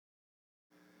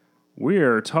We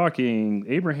are talking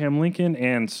Abraham Lincoln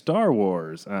and Star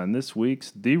Wars on this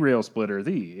week's The Rail Splitter,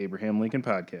 the Abraham Lincoln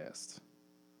podcast.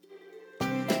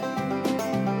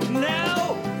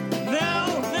 Now!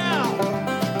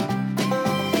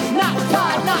 Not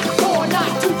five, not four,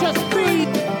 not two, just three.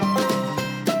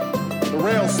 The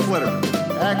Rail Splitter,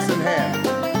 axe in hand,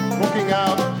 looking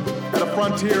out at a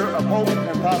frontier of hope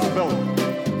and possibility.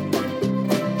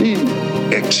 Being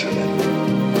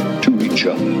excellent to each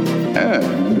other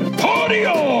and party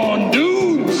on,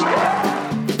 dudes!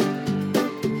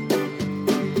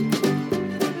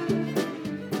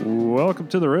 Welcome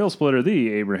to The Rail Splitter,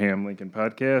 the Abraham Lincoln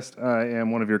podcast. I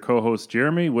am one of your co-hosts,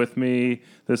 Jeremy. With me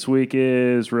this week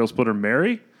is Rail Splitter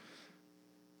Mary.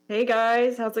 Hey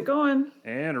guys, how's it going?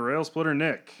 And Rail Splitter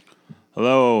Nick.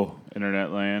 Hello,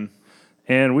 Internet land.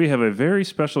 And we have a very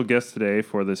special guest today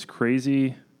for this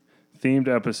crazy themed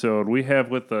episode. We have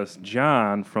with us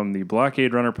John from the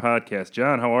Blockade Runner podcast.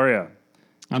 John, how are you?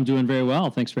 I'm doing very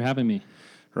well. Thanks for having me.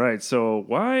 Right. So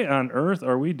why on earth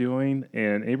are we doing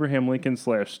an Abraham Lincoln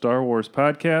 / Star Wars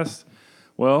podcast?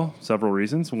 Well, several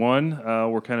reasons. One,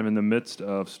 we're kind of in the midst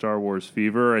of Star Wars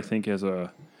fever, I think, as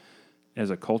a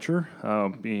culture,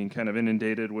 being kind of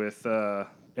inundated with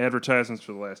advertisements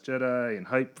for The Last Jedi and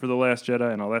hype for The Last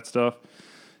Jedi and all that stuff.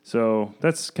 So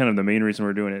that's kind of the main reason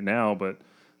we're doing it now. But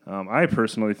I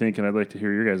personally think, and I'd like to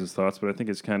hear your guys' thoughts, but I think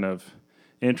it's kind of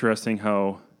interesting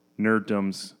how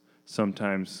nerddoms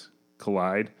sometimes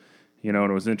collide. You know,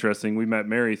 and it was interesting. We met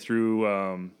Mary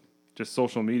through just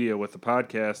social media with the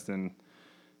podcast, and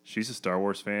she's a Star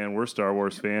Wars fan. We're Star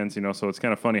Wars fans, you know, so it's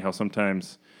kind of funny how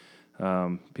sometimes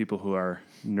people who are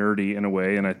nerdy in a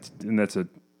way, and that's a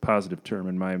positive term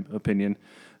in my opinion,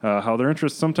 how their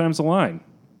interests sometimes align.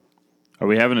 Are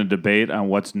we having a debate on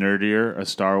what's nerdier, a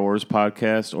Star Wars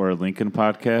podcast or a Lincoln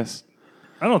podcast?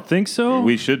 I don't think so.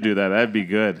 We should do that. That'd be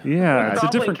good. Yeah, it's a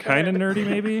Probably different kind of nerdy,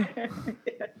 maybe.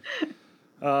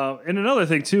 Yeah. And another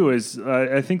thing, too, is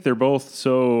I think they're both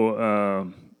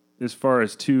so, as far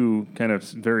as two kind of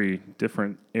very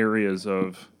different areas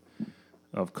of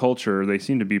culture, they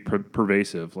seem to be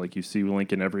pervasive. Like, you see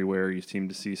Lincoln everywhere. You seem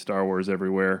to see Star Wars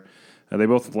everywhere. They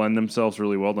both lend themselves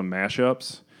really well to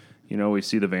mashups. You know, we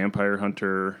see the Vampire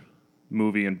Hunter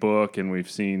movie and book, and we've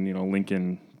seen, you know,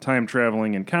 Lincoln time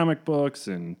traveling in comic books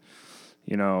and,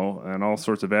 you know, and all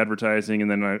sorts of advertising. And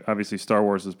then obviously Star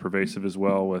Wars is pervasive as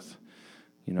well with,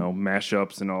 you know,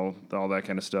 mashups and all that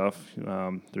kind of stuff.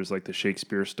 There's like the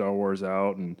Shakespeare Star Wars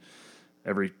out and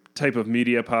every type of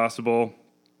media possible.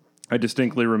 I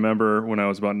distinctly remember when I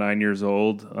was about 9 years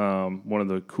old, one of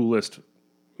the coolest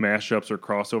mashups or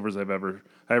crossovers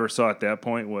I ever saw at that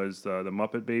point was the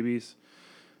Muppet Babies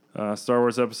Star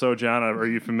Wars episode. John, are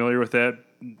you familiar with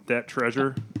that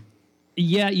treasure?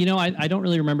 Yeah, you know, I don't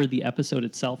really remember the episode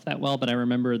itself that well, but I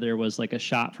remember there was like a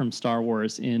shot from Star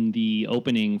Wars in the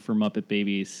opening for Muppet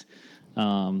Babies.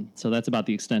 So that's about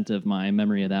the extent of my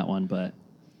memory of that one. But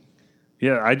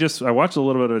yeah, I watched a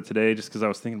little bit of it today just because I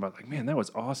was thinking about, like, man, that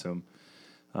was awesome.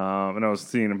 And I was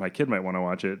seeing if my kid might want to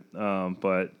watch it.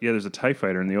 But yeah, there's a TIE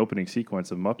fighter in the opening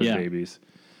sequence of Muppet Babies.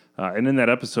 And in that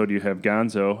episode, you have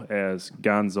Gonzo as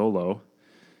Gonzolo.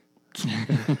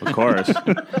 Of course.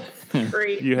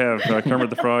 Great. You have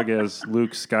Kermit the Frog as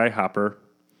Luke Skyhopper.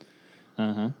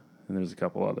 uh-huh. And there's a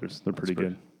couple others. They're pretty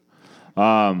good.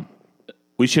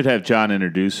 We should have John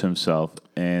introduce himself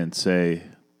and say,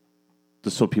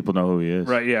 just so people know who he is.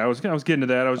 Right, yeah, I was getting to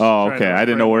that. I was okay. I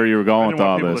didn't know where you were going with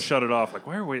all I didn't want people this. to shut it off. Like,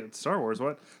 why are we at Star Wars?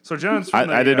 What? So John's I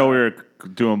from didn't know we were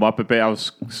doing Muppet Babies. I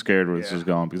was scared where this Yeah. was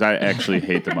going because I actually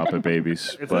hate the Muppet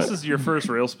Babies. If but this is your first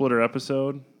Rail Splitter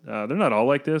episode, they're not all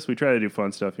like this. We try to do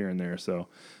fun stuff here and there. So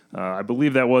I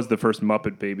believe that was the first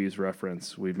Muppet Babies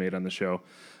reference we've made on the show.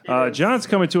 John's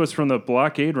coming to us from the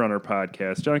Blockade Runner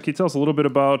podcast. John, can you tell us a little bit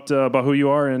about who you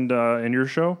are and your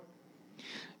show?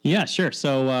 Yeah, sure.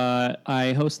 So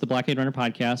I host the Blockade Runner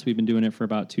podcast. We've been doing it for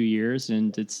about 2 years,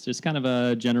 and it's just kind of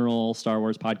a general Star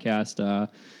Wars podcast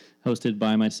hosted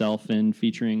by myself and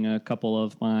featuring a couple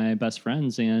of my best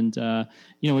friends. And,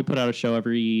 you know, we put out a show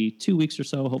every 2 weeks or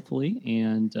so, hopefully,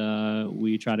 and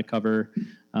we try to cover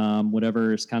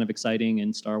whatever is kind of exciting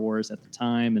in Star Wars at the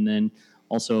time, and then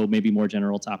also maybe more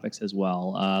general topics as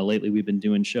well. Lately, we've been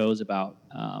doing shows about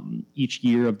each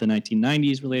year of the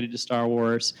 1990s related to Star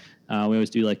Wars. We always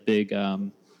do like big,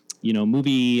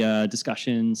 movie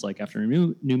discussions, like after a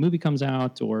new movie comes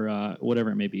out or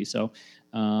whatever it may be. So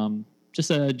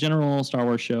just a general Star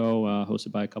Wars show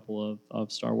hosted by a couple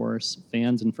of Star Wars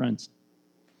fans and friends.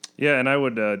 Yeah, and I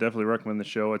would definitely recommend the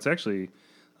show. It's actually,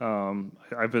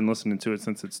 I've been listening to it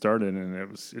since it started,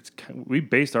 and we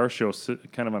based our show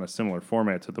kind of on a similar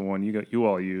format to the one you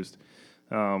all used.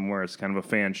 where it's kind of a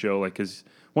fan show. Like, because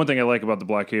one thing I like about the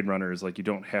Blockade Runner is like you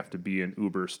don't have to be an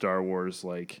uber Star Wars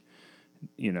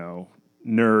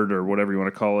nerd or whatever you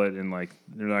want to call it, and like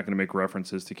they're not going to make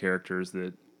references to characters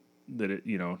that it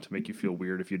to make you feel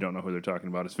weird if you don't know who they're talking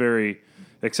about. It's very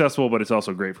accessible, but it's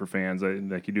also great for fans. You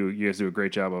guys do a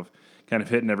great job of kind of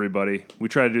hitting everybody. We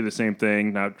try to do the same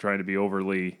thing, not trying to be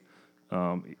overly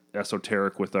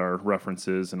esoteric with our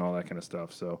references and all that kind of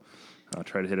stuff. So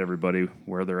try to hit everybody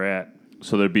where they're at.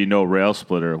 So there'd be no rail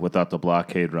splitter without the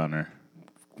Blockade Runner.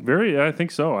 I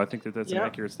think so. I think that's an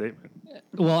accurate statement.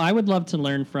 Well, I would love to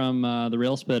learn from the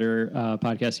Rail Splitter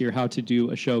podcast here how to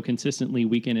do a show consistently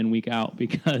week in and week out,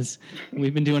 because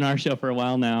we've been doing our show for a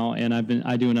while now, and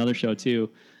I do another show too,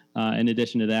 in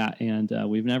addition to that, and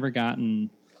we've never gotten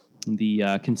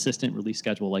the consistent release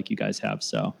schedule like you guys have.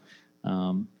 So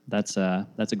that's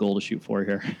a goal to shoot for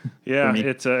here. Yeah,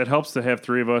 for it helps to have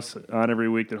three of us on every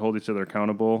week that hold each other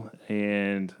accountable,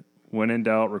 and when in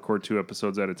doubt, record 2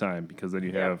 episodes at a time, because then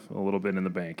you have a little bit in the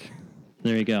bank.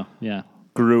 There you go. Yeah.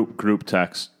 Group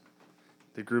text.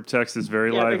 The group text is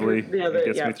very lively. It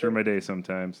gets me through my day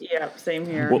sometimes. Yeah, same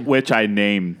here. Which I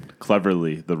named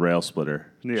cleverly the Rail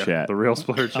Splitter chat. The Rail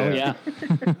Splitter chat.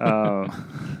 Oh, yeah.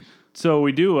 So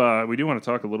we do want to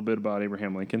talk a little bit about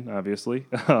Abraham Lincoln, obviously.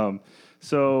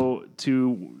 So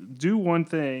to do one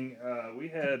thing, we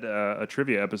had a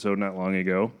trivia episode not long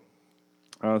ago.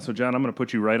 So, John, I'm going to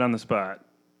put you right on the spot.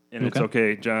 And It's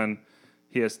okay, John.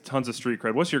 He has tons of street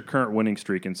cred. What's your current winning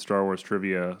streak in Star Wars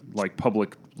trivia, like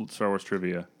public Star Wars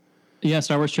trivia? Yeah,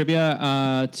 Star Wars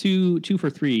trivia, 2 for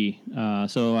 3.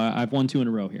 So I've won 2 in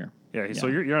a row here. Yeah. So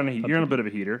you're on a bit of a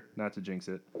heater, not to jinx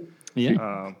it.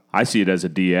 Yeah. I see it as a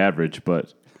D average,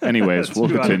 but anyways, we'll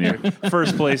continue.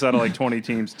 First place out of like 20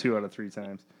 teams, 2 out of 3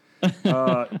 times.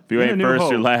 If you ain't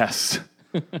first, you're last.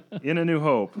 In A New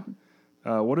Hope.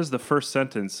 What is the first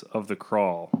sentence of the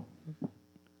crawl?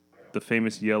 The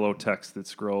famous yellow text that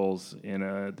scrolls in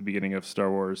the beginning of Star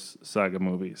Wars saga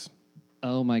movies.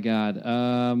 Oh my God!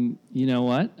 You know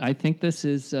what? I think this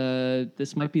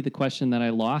might be the question that I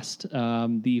lost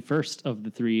the first of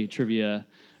the 3 trivia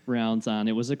rounds on.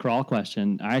 It was a crawl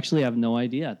question. I actually have no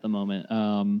idea at the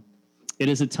moment. It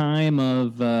is a time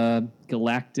of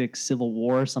galactic civil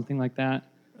war, something like that.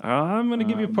 I'm going to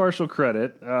give you partial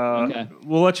credit. Okay.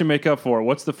 We'll let you make up for it.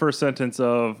 What's the first sentence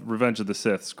of Revenge of the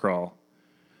Sith's crawl?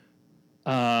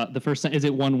 The first is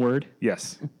it one word?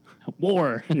 Yes.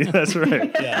 War. Yeah, that's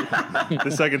right.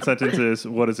 The second sentence is,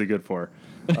 what is it good for?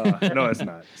 No, it's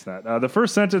not. It's not. The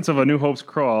first sentence of A New Hope's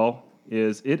crawl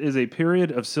is, it is a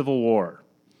period of civil war.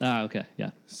 Okay. Yeah.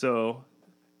 So,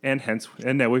 and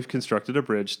now we've constructed a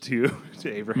bridge to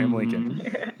Abraham Lincoln.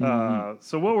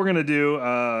 So what we're going to do,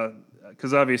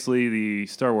 because obviously the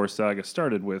Star Wars saga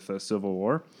started with a civil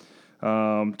war,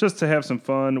 just to have some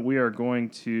fun, we are going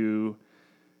to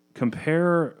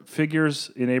compare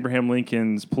figures in Abraham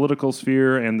Lincoln's political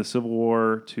sphere and the Civil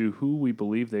War to who we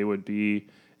believe they would be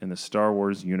in the Star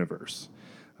Wars universe,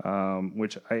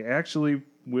 which I actually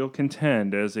will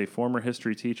contend as a former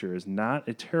history teacher is not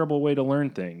a terrible way to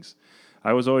learn things.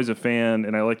 I was always a fan,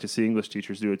 and I like to see English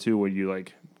teachers do it too, when you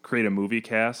like create a movie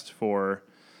cast for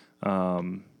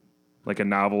like a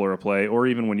novel or a play, or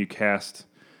even when you cast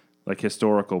like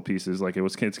historical pieces. Like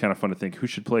it's kind of fun to think who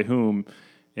should play whom,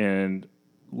 and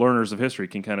learners of history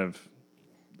can kind of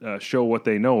show what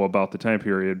they know about the time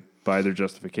period by their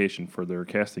justification for their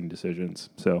casting decisions.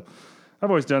 So I've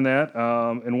always done that.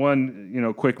 And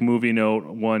one, quick movie note,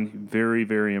 one very,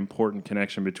 very important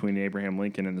connection between Abraham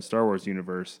Lincoln and the Star Wars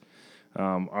universe.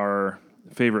 Our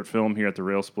favorite film here at the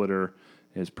Rail Splitter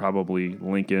is probably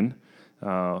Lincoln,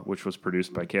 which was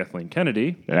produced by Kathleen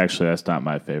Kennedy. Actually, that's not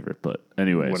my favorite, but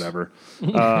anyways. Whatever.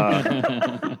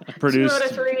 Produced 2 out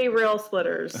of 3 Rail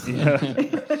Splitters.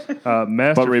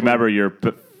 But remember, your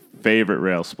favorite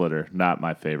Rail Splitter, not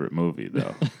my favorite movie,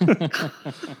 though.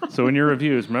 So in your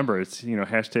reviews, remember, it's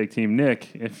hashtag Team Nick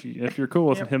if you're cool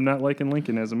with him not liking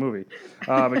Lincoln as a movie.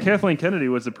 But Kathleen Kennedy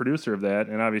was the producer of that,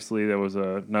 and obviously that was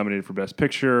nominated for Best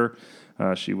Picture.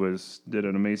 She did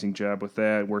an amazing job with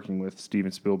that, working with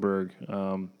Steven Spielberg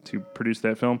to produce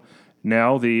that film.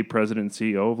 Now the president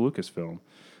and CEO of Lucasfilm.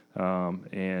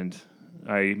 And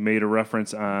I made a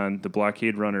reference on the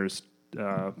Blockade Runner's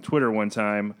Twitter one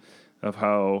time of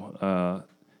how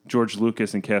George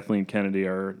Lucas and Kathleen Kennedy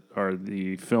are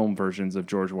the film versions of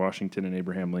George Washington and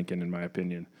Abraham Lincoln, in my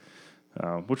opinion.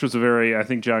 Which was I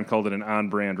think John called it an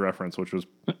on-brand reference, which was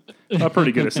a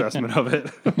pretty good assessment of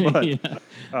it.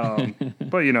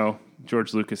 But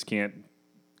George Lucas can't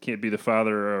be the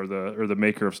father or the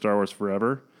maker of Star Wars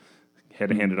forever. Had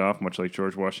to hand it off, much like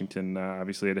George Washington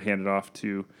obviously had to hand it off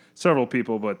to several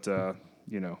people. But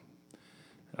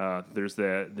There's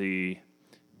the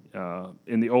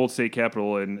in the old state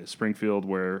capitol in Springfield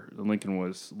where Lincoln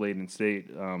was laid in state,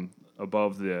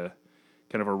 above the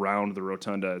kind of around the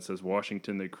rotunda, it says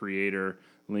Washington the Creator,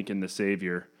 Lincoln the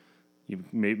Savior. You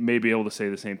may be able to say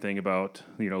the same thing about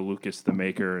Lucas the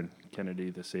Maker and Kennedy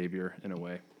the Savior in a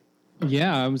way.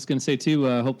 Yeah, I was going to say too.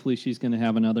 Hopefully, she's going to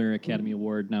have another Academy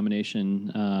Award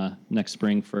nomination next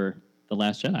spring for The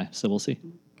Last Jedi. So we'll see.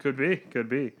 Could be.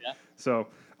 Yeah. So,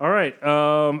 all right.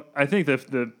 I think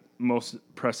the most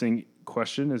pressing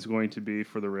question is going to be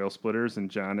for the Rail Splitters,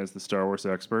 and John, as the Star Wars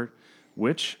expert,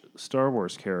 which Star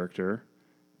Wars character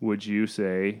would you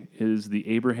say is the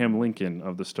Abraham Lincoln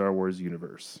of the Star Wars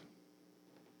universe?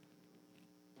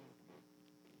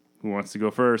 Who wants to go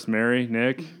first? Mary,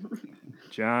 Nick,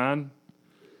 John?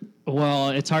 Well,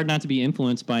 it's hard not to be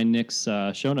influenced by Nick's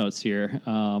show notes here.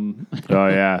 Oh,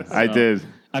 yeah. I did.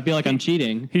 I feel like I'm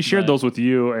cheating. He shared but- those with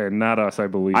you and not us, I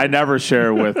believe. I never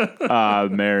share with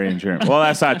Mary and Jeremy. Well,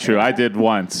 that's not true. I did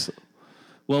once.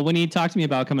 Well, when he talked to me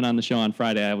about coming on the show on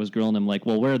Friday, I was grilling him like,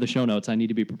 well, where are the show notes? I need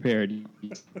to be prepared.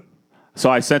 So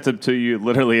I sent them to you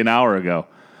literally an hour ago.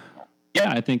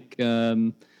 Yeah, I think,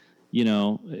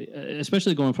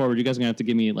 especially going forward, you guys are going to have to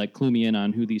give me, clue me in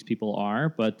on who these people are.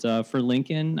 But for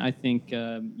Lincoln, I think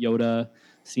Yoda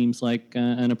seems like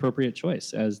an appropriate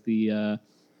choice as the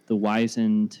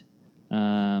wizened,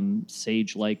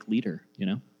 sage-like leader,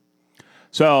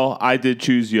 So I did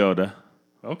choose Yoda.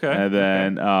 Okay. And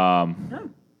then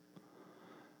one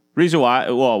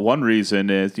reason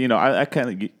is, I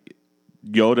kind of,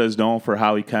 Yoda is known for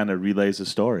how he kind of relays a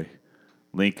story.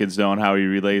 Lincoln's known how he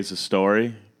relays a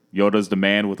story. Yoda's the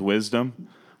man with wisdom.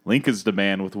 Lincoln's the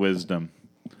man with wisdom.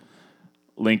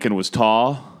 Lincoln was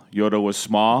tall. Yoda was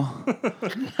small.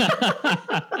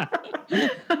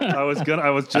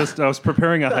 I was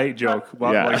preparing a height joke,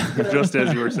 just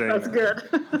as you were saying. That's good.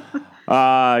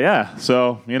 Yeah.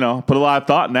 So, put a lot of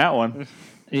thought in that one.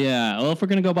 Yeah, well, if we're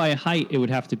going to go by height, it would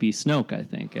have to be Snoke, I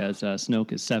think, as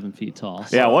Snoke is 7 feet tall.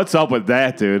 So. Yeah, what's up with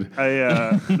that, dude?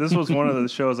 This was one of the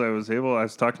shows I was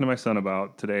talking to my son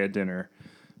about today at dinner.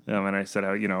 And I said,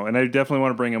 and I definitely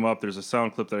want to bring him up. There's a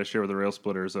sound clip that I share with the Rail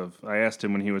Splitters I asked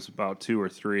him when he was about 2 or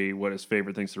 3 what his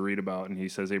favorite things to read about, and he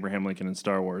says Abraham Lincoln and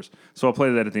Star Wars. So I'll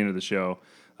play that at the end of the show.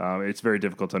 It's very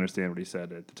difficult to understand what he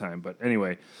said at the time. But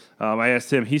anyway, I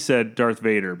asked him. He said Darth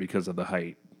Vader because of the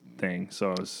height thing. So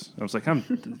I was like, I'm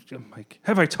like,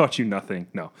 have I taught you nothing?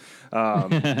 No.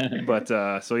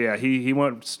 So yeah, he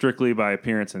went strictly by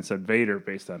appearance and said Vader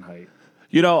based on height.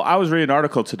 I was reading an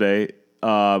article today.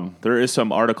 There is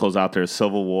some articles out there,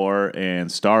 Civil War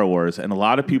and Star Wars, and a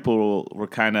lot of people were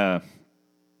kind of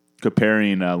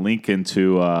comparing Lincoln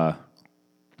to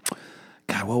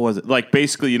God, what was it? Like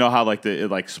basically, how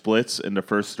it splits in the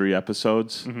first 3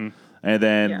 episodes, and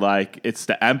then it's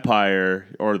the Empire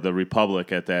or the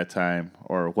Republic at that time,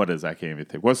 or what is that? I can't even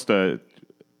think.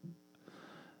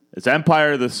 It's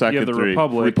Empire, the second the 3.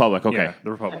 Republic. Republic, okay. Yeah,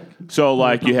 the Republic. So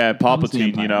you had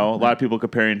Palpatine, Empire, a lot of people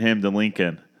comparing him to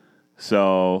Lincoln.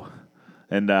 So,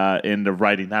 and in the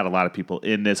writing, not a lot of people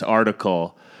in this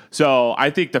article. So I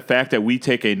think the fact that we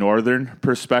take a Northern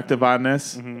perspective on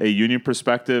this, a Union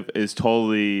perspective, is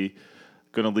totally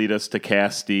going to lead us to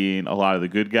casting a lot of the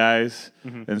good guys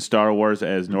in Star Wars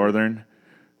as Northern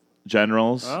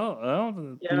generals.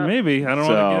 Oh, Yeah. maybe. I don't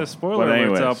want to get a spoiler but alerts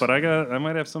anyways. out, but I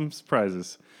might have some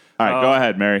surprises. All right, go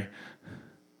ahead, Mary.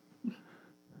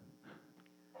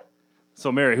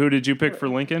 So, Mary, who did you pick for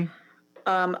Lincoln?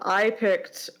 I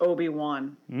picked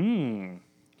Obi-Wan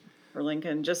for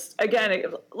Lincoln. Just again,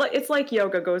 it's like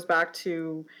yoga goes back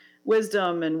to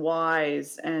wisdom and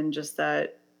wise, and just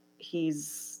that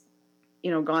he's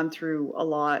gone through a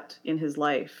lot in his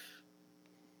life,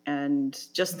 and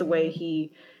just the way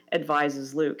he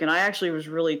advises Luke. And I actually was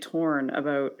really torn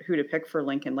about who to pick for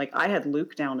Lincoln. Like I had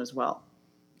Luke down as well.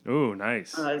 Oh,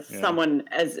 nice. Someone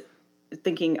as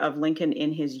thinking of Lincoln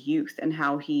in his youth and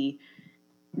how he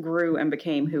grew and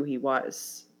became who he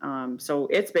was. So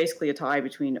it's basically a tie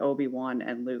between Obi-Wan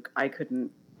and Luke. I couldn't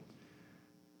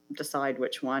decide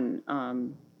which one,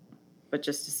 but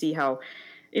just to see how,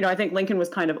 I think Lincoln was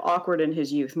kind of awkward in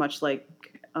his youth, much like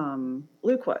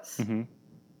Luke was. Mm-hmm.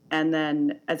 And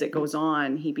then as it goes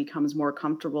on, he becomes more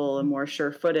comfortable and more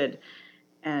sure-footed,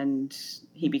 and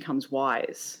he becomes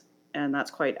wise. And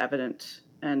that's quite evident.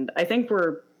 And I think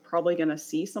we're probably going to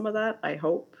see some of that, I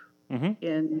hope,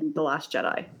 in The Last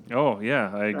Jedi. Oh, yeah,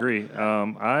 I agree.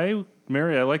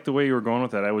 Mary, I like the way you were going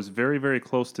with that. I was very, very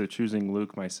close to choosing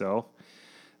Luke myself.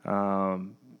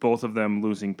 Both of them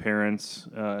losing parents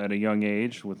at a young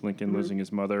age, with Lincoln losing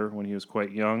his mother when he was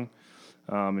quite young,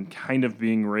 and kind of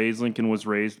being raised. Lincoln was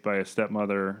raised by a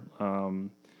stepmother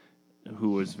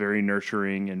who was very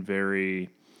nurturing and very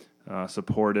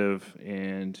supportive,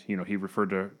 and he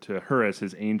referred to her as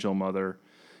his angel mother.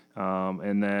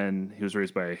 And then he was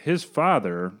raised by his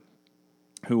father,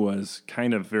 who was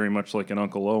kind of very much like an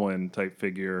Uncle Owen type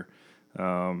figure.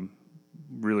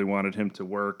 Really wanted him to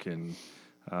work, and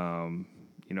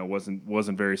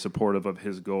wasn't very supportive of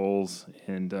his goals.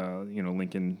 And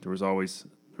Lincoln, there was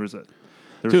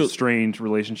a strange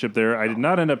relationship there. I did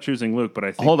not end up choosing Luke, but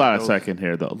I think... Hold on a second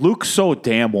here, though. Luke's so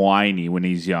damn whiny when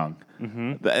he's young.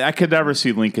 Mm-hmm. I could never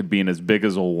see Lincoln being as big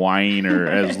as a whiner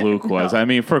as Luke was. I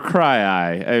mean, for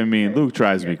Luke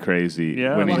drives me crazy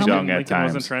when he's young at Lincoln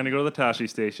times. Wasn't trying to go to the Tashi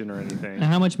station or anything.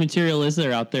 How much material is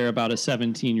there out there about a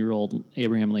 17-year-old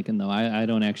Abraham Lincoln, though? I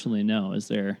don't actually know. Is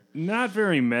there? Not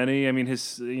very many. I mean,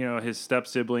 his step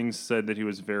siblings said that he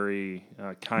was very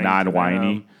kind, not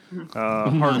whiny,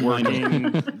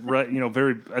 hardworking,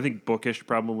 very, I think, bookish,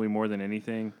 probably more than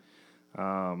anything.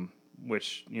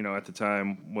 Which, at the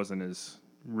time wasn't as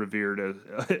revered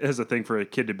as a thing for a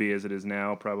kid to be as it is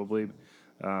now, probably.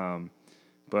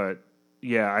 But,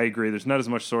 yeah, I agree. There's not as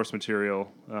much source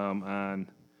material on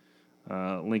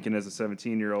Lincoln as a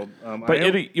 17-year-old.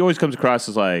 But he always comes across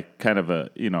as, like, kind of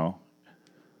a,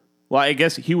 well, I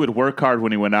guess he would work hard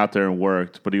when he went out there and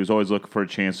worked, but he was always looking for a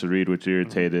chance to read, which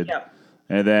irritated.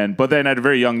 Yeah. But then at a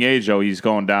very young age, though, he's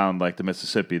going down, like, the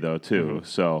Mississippi, though, too. Mm-hmm.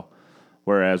 So...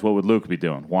 Whereas, what would Luke be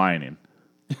doing? Whining,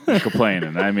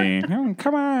 complaining. I mean,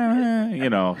 come on, Yeah.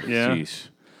 Sheesh.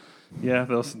 Yeah,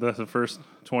 that's the first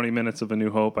 20 minutes of A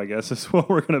New Hope, I guess, is what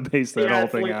we're going to base that whole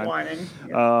thing on. Whining.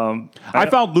 Yeah. I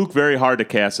found Luke very hard to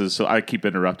cast, so I keep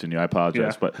interrupting you. I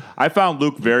apologize, but I found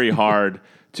Luke very hard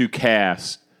to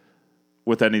cast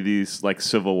with any of these like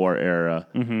Civil War era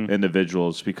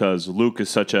individuals because Luke is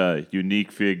such a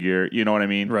unique figure. You know what I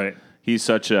mean? Right. He's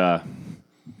such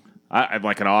I'm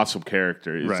like an awesome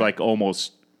character. It's like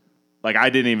almost like I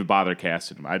didn't even bother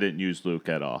casting him. I didn't use Luke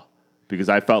at all because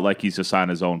I felt like he's just on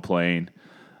his own plane.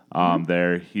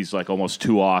 There, he's like almost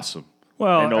too awesome.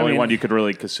 Well, and the only one you could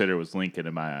really consider was Lincoln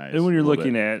in my eyes. And when you're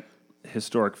looking at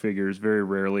historic figures, very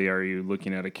rarely are you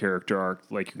looking at a character arc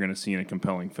like you're going to see in a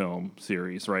compelling film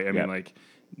series, right? I mean, like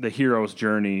the hero's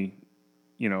journey,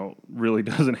 really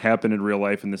doesn't happen in real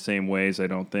life in the same ways. I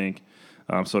don't think.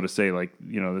 So to say, like,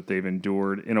 that they've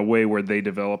endured in a way where they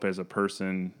develop as a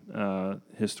person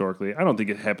historically, I don't think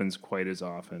it happens quite as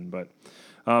often. But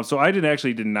so I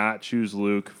did not choose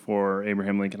Luke for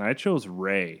Abraham Lincoln. I chose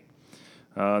Rey.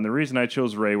 And the reason I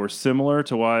chose Rey were similar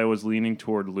to why I was leaning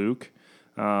toward Luke,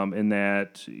 in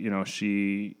that,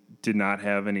 she did not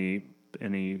have any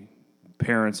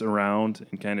parents around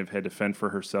and kind of had to fend for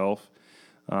herself,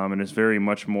 and is very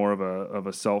much more of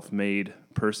a self-made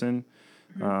person.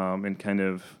 And kind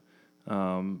of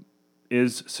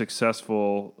is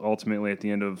successful ultimately at the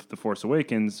end of The Force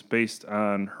Awakens based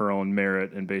on her own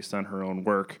merit and based on her own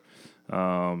work.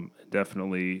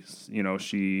 Definitely,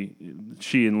 she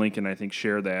and Lincoln, I think,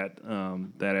 share that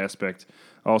aspect.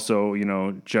 Also,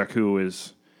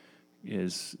 Jakku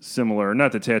is similar.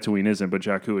 Not that Tatooine isn't, but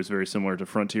Jakku is very similar to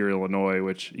Frontier, Illinois,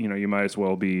 which, you might as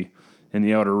well be in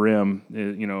the Outer Rim.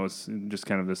 It's just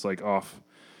kind of this like off,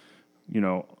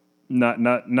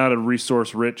 not a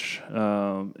resource-rich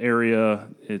area.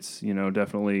 It's,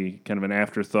 definitely kind of an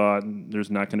afterthought.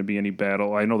 There's not going to be any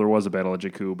battle. I know there was a battle at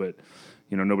Jakku, but,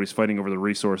 nobody's fighting over the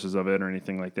resources of it or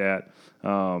anything like that.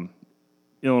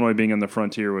 Illinois being on the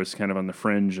frontier was kind of on the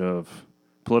fringe of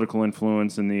political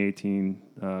influence in the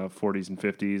 1840s and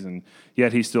 50s, and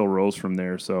yet he still rose from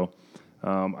there. So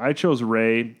I chose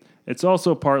Rey. It's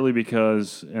also partly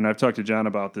because, and I've talked to John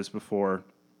about this before,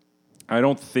 I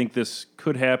don't think this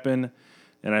could happen,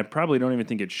 and I probably don't even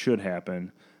think it should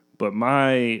happen. But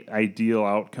my ideal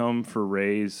outcome for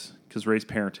Rey's, because Rey's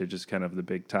parentage is kind of the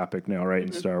big topic now, right,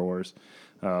 in Star Wars.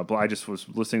 I just was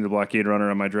listening to Blockade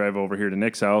Runner on my drive over here to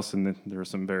Nick's house, and there was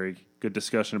some very good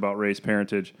discussion about Rey's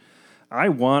parentage. I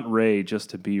want Rey just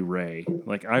to be Rey.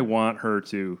 Like, I want her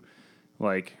to,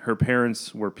 like, her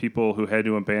parents were people who had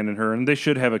to abandon her, and they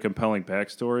should have a compelling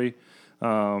backstory.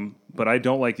 But I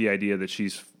don't like the idea that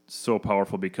she's so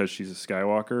powerful because she's a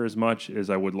Skywalker as much as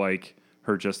I would like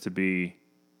her just to be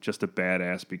just a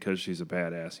badass because she's a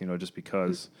badass, just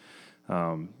because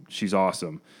she's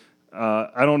awesome.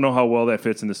 I don't know how well that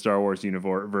fits in the Star Wars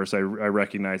universe. I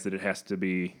recognize that it has to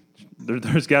be,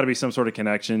 there's got to be some sort of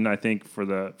connection, I think, for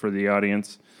the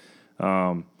audience.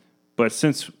 But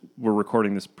since we're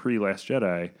recording this pre-Last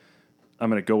Jedi, I'm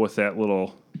going to go with that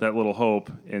little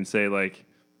hope and say, like,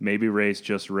 maybe Rey's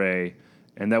just Rey.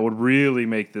 And that would really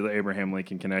make the Abraham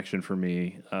Lincoln connection for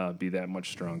me be that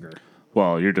much stronger.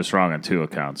 Well, you're just wrong on two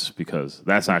accounts because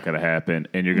that's not going to happen,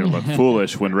 and you're going to look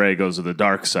foolish when Rey goes to the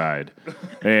dark side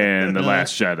in The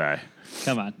Last Jedi.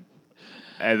 Come on.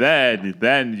 And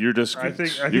then you're just I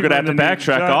think you're going to have to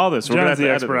backtrack all this. We're John's gonna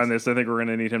the have to expert edit on this. I think we're going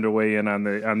to need him to weigh in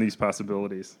on these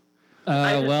possibilities.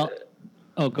 Go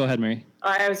ahead, Mary.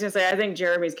 I was going to say, I think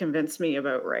Jeremy's convinced me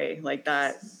about Rey. Like,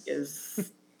 that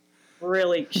is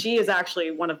really, she is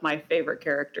actually one of my favorite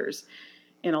characters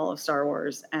in all of Star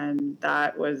Wars. And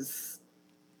that was,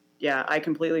 yeah, I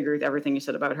completely agree with everything you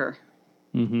said about her.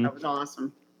 Mm-hmm. That was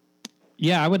awesome.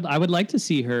 Yeah, I would like to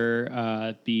see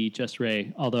her be just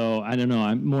Rey. Although I don't know,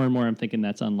 I'm thinking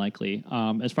that's unlikely.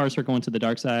 As far as her going to the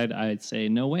dark side, I'd say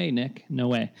no way, Nick, no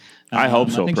way. I hope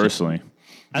so personally.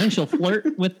 I think she'll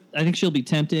flirt with. I think she'll be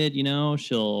tempted.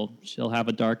 She'll have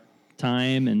a dark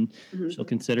time and she'll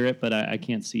consider it. But I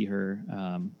can't see her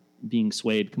being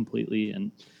swayed completely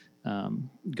and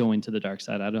going to the dark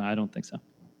side. I don't think so.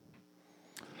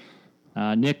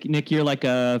 Nick, you're like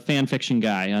a fan fiction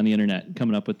guy on the internet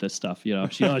coming up with this stuff.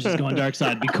 She's going dark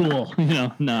side. Be cool.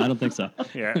 No, I don't think so.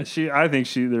 Yeah, I think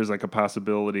there's like a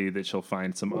possibility that she'll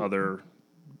find some other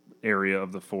area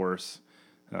of the Force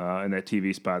in that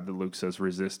TV spot that Luke says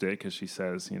resist it because she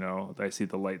says, I see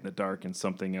the light in the dark and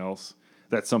something else.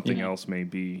 That something else may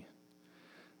be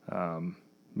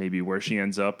maybe where she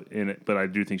ends up in it. But I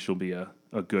do think she'll be a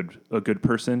good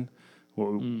person,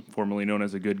 formerly known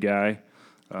as a good guy.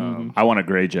 I want a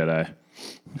gray Jedi.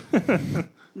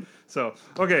 So,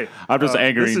 okay. I'm just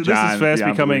angering John. This is fast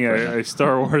becoming a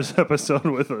Star Wars episode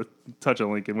with a touch of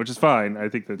Lincoln, which is fine. I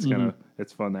think that's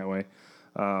it's fun that way.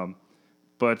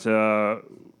 But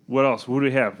what else? Who do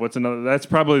we have? What's another? That's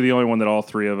probably the only one that all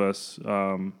three of us,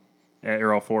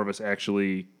 or all four of us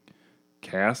actually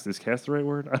cast. Is cast the right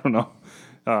word? I don't know.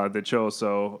 That chose.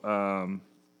 So,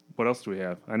 what else do we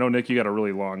have? I know, Nick, you got a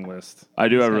really long list. I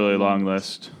do have a really long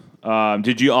list.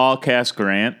 Did you all cast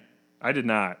Grant? I did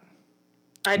not.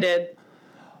 I did.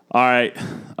 All right.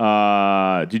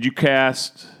 Did you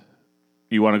cast?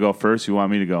 You want to go first? You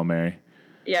want me to go, Mary?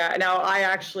 Yeah. Now, I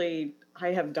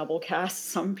have double cast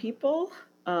some people.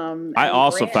 I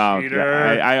also Grant,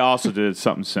 I also did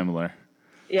something similar.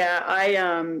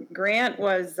 Yeah. Grant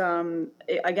was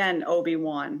again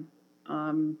Obi-Wan.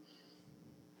 And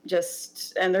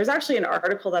there's actually an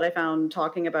article that I found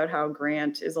talking about how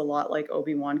Grant is a lot like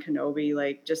Obi-Wan Kenobi,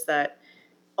 like just that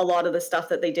a lot of the stuff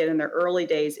that they did in their early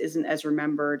days isn't as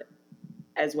remembered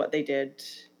as what they did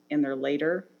in their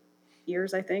later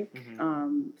years, I think.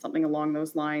 Something along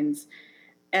those lines.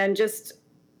 And just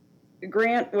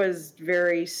Grant was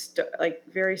very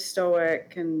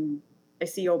stoic, and I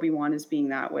see Obi-Wan as being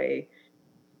that way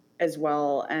as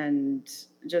well. And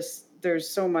just there's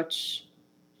so much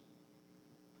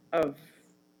of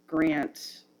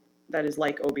Grant that is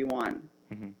like Obi-Wan.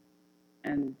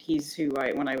 And he's who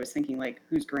when I was thinking like,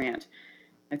 who's Grant?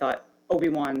 I thought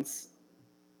Obi-Wan's,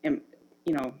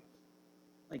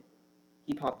 like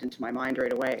he popped into my mind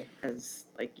right away as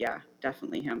like, yeah,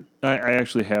 definitely him. I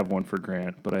actually have one for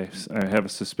Grant, but I have a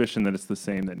suspicion that it's the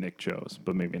same that Nick chose,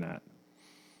 but maybe not.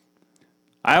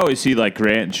 I always see like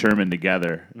Grant and Sherman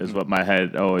together is what my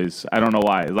head always, I don't know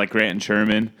why, like Grant and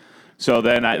Sherman. So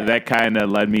then that kind of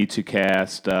led me to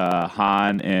cast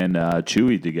Han and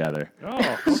Chewie together.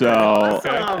 Oh, so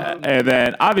awesome. And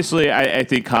then obviously I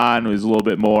think Han was a little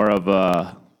bit more of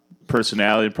a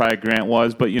personality than probably Grant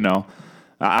was, but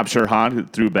I'm sure Han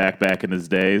threw back in his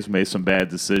days, made some bad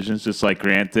decisions just like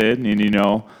Grant did,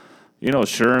 and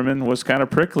Sherman was kind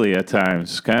of prickly at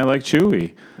times, kind of like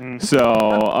Chewie.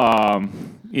 So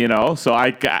so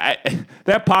I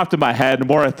that popped in my head. The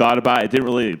more I thought about it, I didn't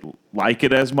really like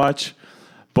it as much.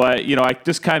 But, I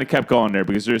just kind of kept going there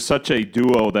because there's such a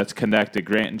duo that's connected.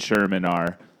 Grant and Sherman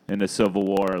are in the Civil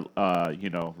War,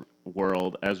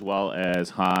 world, as well as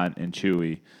Han and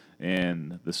Chewie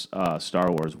in the Star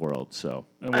Wars world. So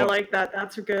I like that.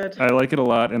 That's good. I like it a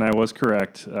lot, and I was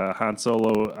correct. Han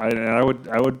Solo.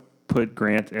 I would put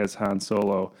Grant as Han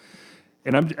Solo,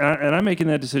 and I'm making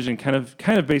that decision kind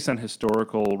of based on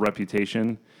historical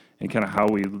reputation and kind of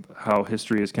how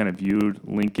history has kind of viewed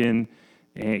Lincoln,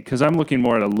 because I'm looking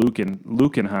more at a Luke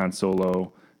and Han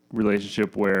Solo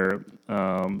relationship where,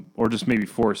 or just maybe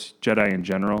Force Jedi in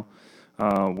general,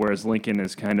 whereas Lincoln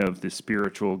is kind of the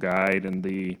spiritual guide and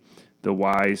the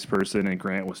wise person, and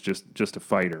Grant was just a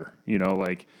fighter,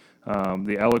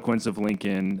 the eloquence of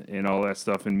Lincoln and all that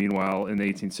stuff. And meanwhile, in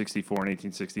 1864 and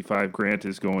 1865, Grant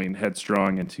is going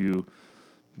headstrong into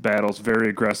battles very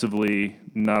aggressively,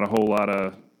 not a whole lot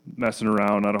of messing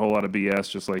around, not a whole lot of BS,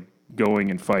 just like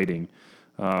going and fighting.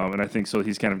 And I think so.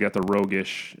 He's kind of got the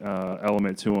roguish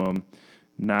element to him,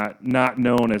 not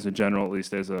known as a general, at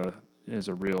least as a is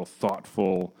a real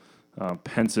thoughtful,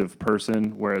 pensive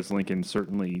person, whereas Lincoln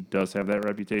certainly does have that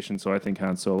reputation. So I think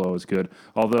Han Solo is good,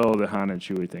 although the Han and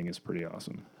Chewie thing is pretty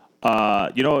awesome.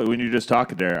 When you're just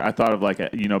talking there, I thought of like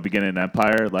beginning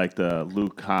Empire, like the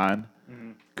Luke Han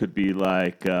could be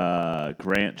like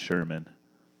Grant Sherman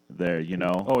there.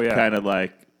 Oh, yeah. Kind of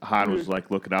like Han was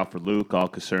like looking out for Luke, all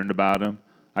concerned about him.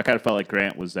 I kind of felt like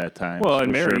Grant was that time. Well, and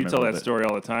with Mary, you Sherman tell a that little bit. story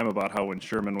all the time about how when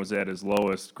Sherman was at his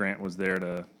lowest, Grant was there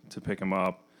to pick him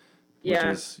up. Which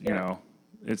Yeah. is,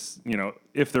 it's,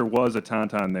 if there was a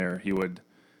Tauntaun there, he would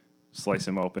slice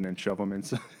him open and shove him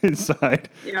inside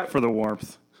Yep. for the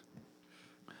warmth.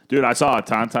 Dude, I saw a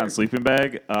Tauntaun sleeping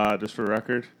bag, just for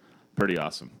record. Pretty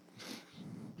awesome.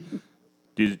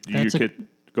 Do your kid...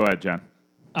 Go ahead, John.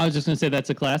 I was just going to say that's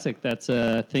a classic. That's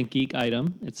a Think Geek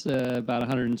item. It's about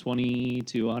 $120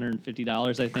 to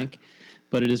 $150, I think.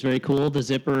 But it is very cool. The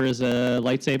zipper is a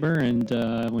lightsaber,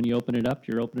 and when you open it up,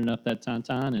 you're opening up that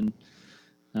Tauntaun,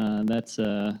 and that's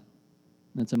a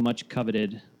much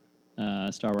coveted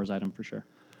Star Wars item for sure.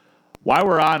 While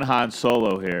we're on Han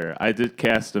Solo here, I did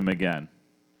cast him again.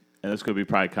 And this could be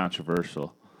probably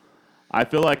controversial. I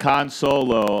feel like Han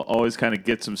Solo always kind of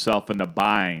gets himself in a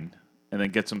bind and then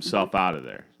gets himself out of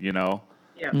there,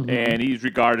 Yeah. And he's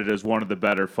regarded as one of the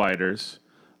better fighters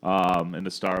in the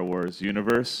Star Wars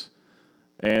universe.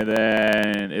 And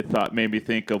then made me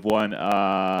think of one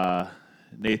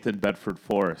Nathan Bedford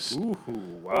Forrest, Ooh,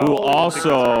 wow. who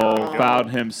also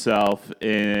found himself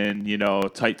in,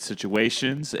 tight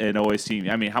situations and always seemed,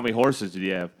 how many horses did he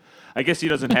have? I guess he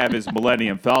doesn't have his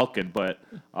Millennium Falcon, but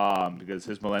because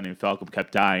his Millennium Falcon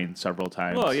kept dying several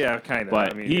times. Well, yeah, kind of.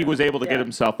 But he was able to get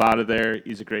himself out of there.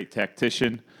 He's a great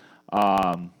tactician.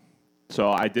 So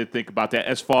I did think about that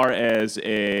as far as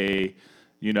a,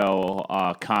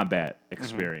 combat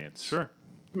experience. Sure.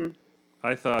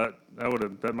 I thought, I would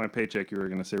have bet my paycheck you were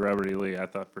going to say Robert E. Lee. I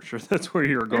thought for sure that's where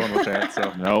you were going with that.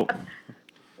 So Nope.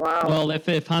 Wow. Well,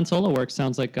 if Han Solo works,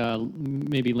 sounds like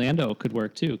maybe Lando could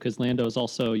work too, because Lando is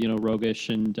also roguish,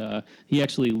 and he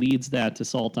actually leads that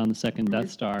assault on the second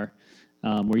Death Star,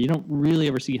 where you don't really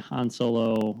ever see Han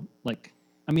Solo.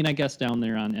 I guess down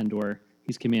there on Endor,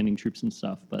 he's commanding troops and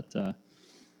stuff, but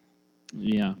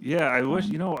yeah. Yeah, I wish,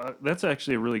 that's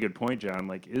actually a really good point, John.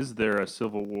 Like, is there a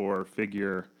Civil War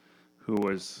figure who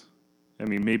was,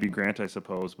 maybe Grant, I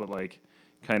suppose, but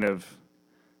kind of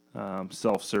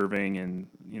self-serving and,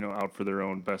 out for their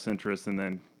own best interest, and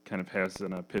then kind of has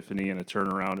an epiphany and a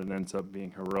turnaround and ends up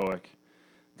being heroic.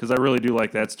 Because I really do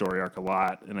like that story arc a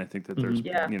lot, and I think that there's,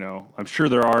 I'm sure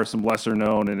there are some lesser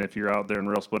known, and if you're out there in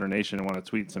Rail Splitter Nation and want to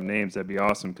tweet some names, that'd be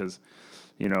awesome, because,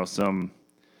 some...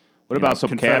 What about some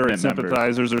Confederate cabinet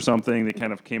sympathizers or something that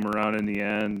kind of came around in the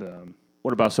end?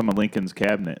 What about some of Lincoln's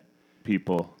cabinet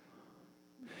people?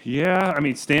 Yeah,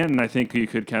 Stanton, I think you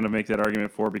could kind of make that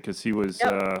argument for, because he was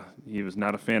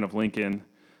not a fan of Lincoln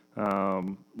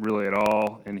really at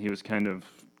all, and he was kind of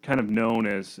known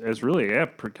as really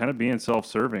kind of being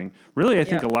self-serving. Really, I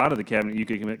think a lot of the cabinet you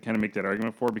could kind of make that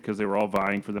argument for, because they were all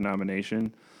vying for the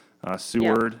nomination.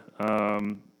 Seward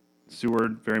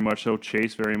very much so.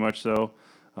 Chase very much so.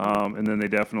 And then they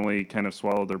definitely kind of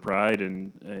swallowed their pride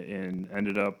and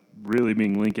ended up really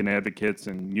being Lincoln advocates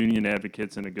and Union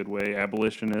advocates in a good way,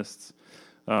 abolitionists.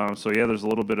 There's a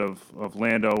little bit of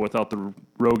Lando without the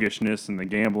roguishness and the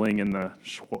gambling and the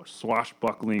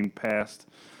swashbuckling past,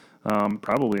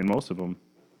 probably in most of them.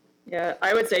 Yeah,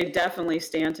 I would say definitely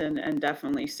Stanton and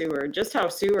definitely Seward. Just how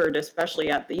Seward, especially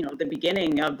at the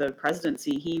beginning of the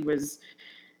presidency, he was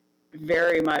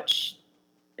very much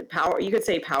you could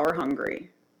say power hungry.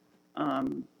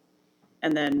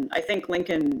 And then I think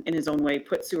Lincoln, in his own way,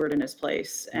 put Seward in his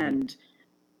place, and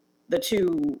the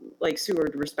two,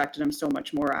 Seward respected him so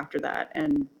much more after that.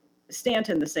 And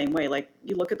Stanton the same way.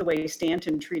 You look at the way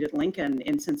Stanton treated Lincoln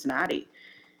in Cincinnati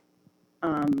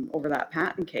over that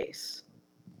patent case,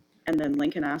 and then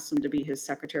Lincoln asked him to be his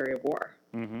Secretary of War.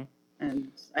 Mm-hmm.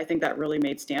 And I think that really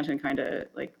made Stanton kind of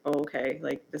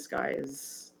this guy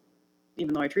is,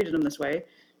 even though I treated him this way,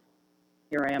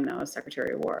 here I am now as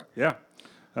Secretary of War. Yeah.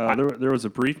 There was a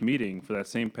brief meeting for that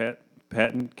same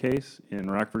patent case in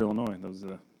Rockford, Illinois. That was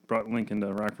brought Lincoln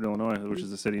to Rockford, Illinois, which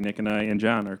is the city Nick and I and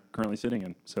John are currently sitting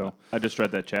in. So I just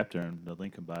read that chapter in the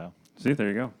Lincoln bio. See, there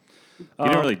you go. He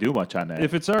didn't really do much on that.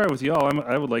 If it's all right with y'all,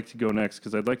 I would like to go next,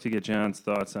 because I'd like to get John's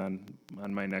thoughts on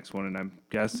my next one, and I'm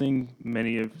guessing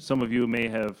some of you may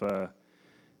have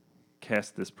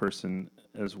cast this person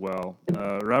as well.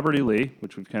 Robert E. Lee,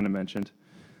 which we've kind of mentioned.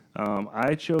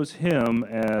 I chose him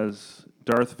as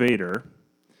Darth Vader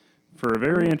for a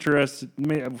very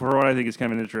for what I think is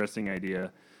kind of an interesting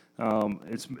idea. And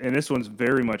this one's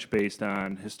very much based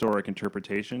on historic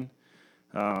interpretation.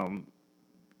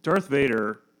 Darth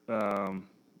Vader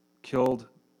killed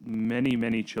many,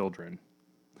 many children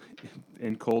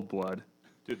in cold blood.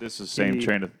 Dude, this is the same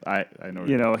train of I know.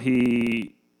 You know,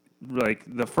 he like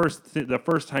the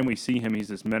first time we see him, he's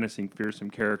this menacing, fearsome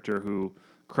character who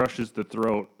crushes the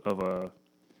throat of a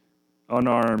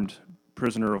unarmed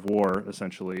prisoner of war,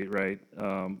 essentially, right?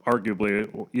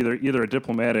 Arguably, either a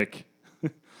diplomatic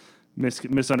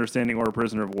misunderstanding or a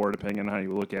prisoner of war, depending on how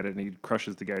you look at it. And he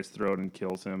crushes the guy's throat and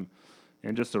kills him,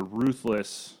 and just a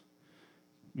ruthless,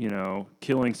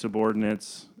 killing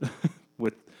subordinates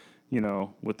with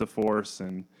the Force,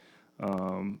 and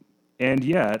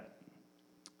yet,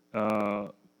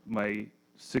 my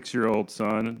 6-year-old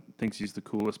son thinks he's the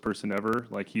coolest person ever.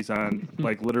 Like he's on,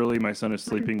 like literally, my son is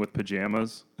sleeping with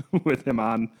pajamas, with him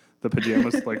on the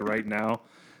pajamas, like right now.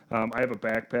 I have a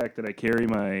backpack that I carry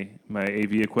my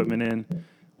AV equipment in,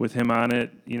 with him on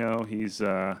it. He's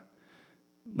the,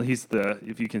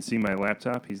 if you can see my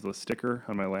laptop, he's the sticker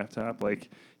on my laptop. Like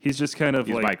he's just kind of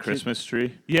He's like my Christmas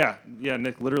tree. Yeah.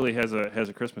 Nick literally has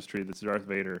a Christmas tree that's Darth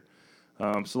Vader.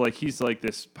 So like he's like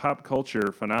this pop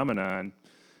culture phenomenon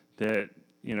that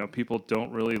people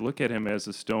don't really look at him as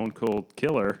a stone cold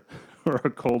killer or a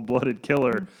cold blooded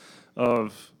killer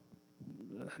of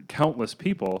countless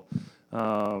people.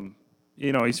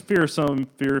 He's fearsome,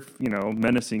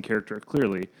 menacing character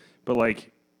clearly, but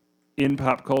like in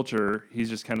pop culture, he's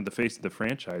just kind of the face of the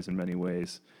franchise in many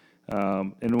ways.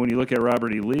 And when you look at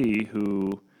Robert E. Lee,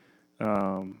 who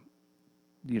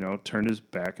turned his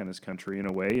back on his country in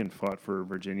a way and fought for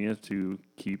Virginia to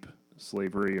keep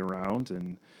slavery around,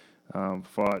 and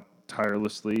fought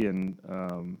tirelessly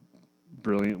and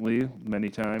brilliantly many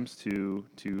times to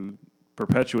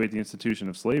perpetuate the institution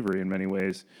of slavery in many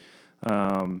ways.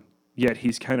 Yet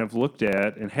he's kind of looked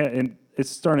at, and it's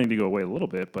starting to go away a little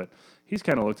bit, but he's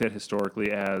kind of looked at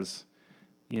historically as,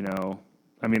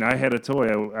 I had a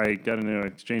toy. I got in an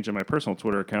exchange on my personal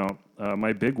Twitter account.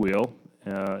 My big wheel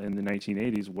in the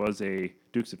 1980s was a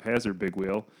Dukes of Hazzard big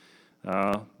wheel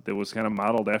that was kind of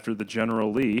modeled after the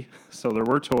General Lee. So there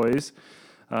were toys,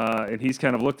 and he's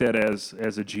kind of looked at as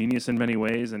a genius in many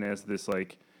ways, and as this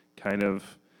like kind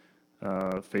of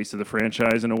face of the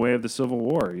franchise in a way of the Civil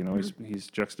War. He's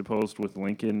juxtaposed with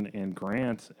Lincoln and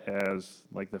Grant as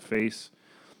like the face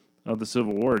of the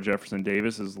Civil War. Jefferson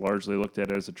Davis is largely looked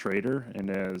at as a traitor and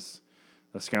as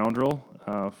a scoundrel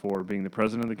for being the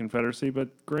president of the Confederacy, but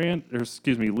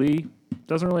Lee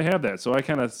doesn't really have that. So I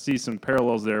kind of see some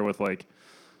parallels there with like,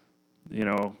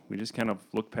 we just kind of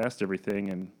look past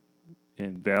everything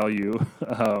and value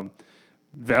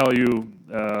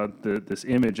this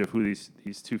image of who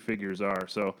these two figures are.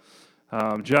 So,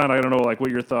 John, I don't know like what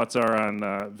your thoughts are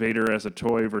on Vader as a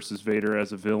toy versus Vader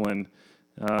as a villain,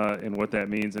 and what that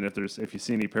means, and if you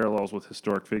see any parallels with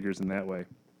historic figures in that way.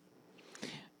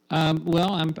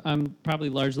 Well, I'm probably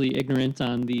largely ignorant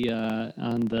on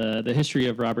the history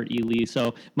of Robert E. Lee.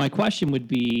 So my question would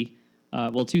be,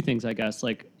 two things, I guess.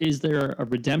 Like, is there a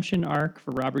redemption arc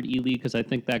for Robert E. Lee? Because I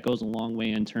think that goes a long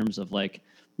way in terms of like,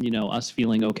 us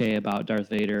feeling okay about Darth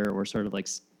Vader, or sort of like,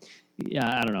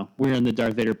 I don't know, we're in the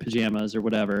Darth Vader pajamas or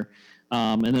whatever.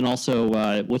 And then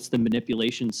also, what's the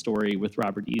manipulation story with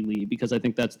Robert E. Lee? Because I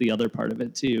think that's the other part of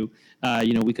it too.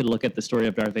 We could look at the story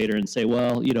of Darth Vader and say,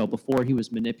 well, before he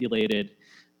was manipulated,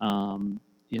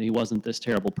 he wasn't this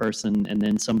terrible person, and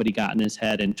then somebody got in his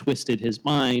head and twisted his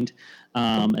mind,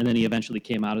 and then he eventually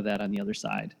came out of that on the other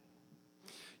side.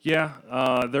 Yeah,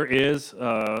 there is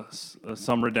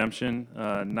some redemption,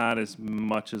 not as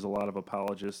much as a lot of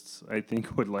apologists, I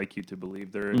think, would like you to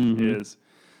believe there is.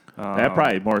 That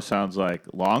probably more sounds like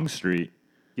Longstreet.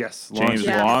 Yes, James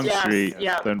Longstreet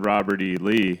yes. than Robert E.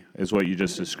 Lee is what you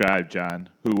just described, John,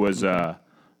 who was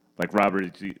like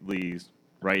Robert E. Lee's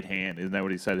right hand. Isn't that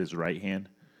what he said, his right hand?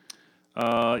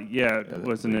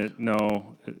 Wasn't it?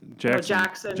 No, Jackson.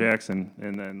 Jackson. Jackson,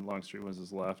 and then Longstreet was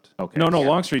his left. Okay. No,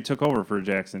 Longstreet took over for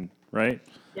Jackson, right?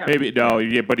 Yeah. Maybe, no,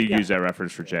 yeah, but he used that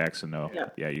reference for Jackson, though.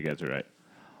 Yeah, you guys are right.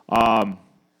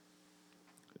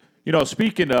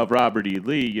 Speaking of Robert E.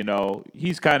 Lee,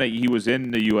 he was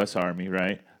in the U.S. Army,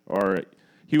 right? Or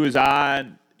he was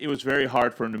on, it was very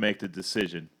hard for him to make the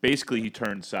decision. Basically, he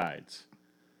turned sides.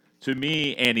 To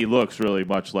me, and he looks really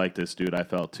much like this dude, I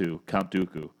felt too, Count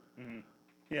Dooku. Mm-hmm.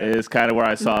 Yeah. It's kind of where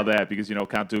I saw that, because,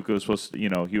 Count Dooku was supposed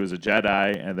to, he was a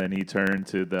Jedi, and then he turned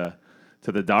to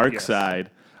the dark side.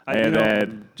 And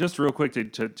then, just real quick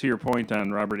to your point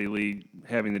on Robert E. Lee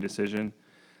having the decision,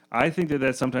 I think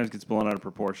that sometimes gets blown out of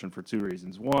proportion for two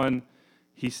reasons. One,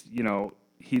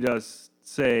 he does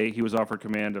say he was offered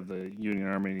command of the Union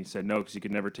Army, and he said no because he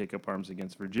could never take up arms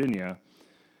against Virginia,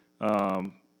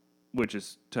 which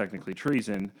is technically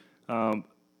treason.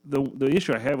 The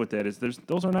issue I have with that is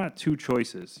those are not two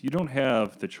choices. You don't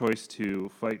have the choice to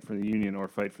fight for the Union or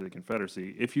fight for the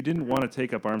Confederacy. If you didn't want to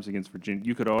take up arms against Virginia,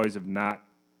 you could always have not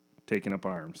taken up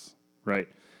arms, right?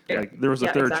 Yeah. Like there was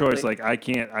a third exactly. choice. Like I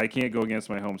can't go against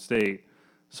my home state,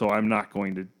 so I'm not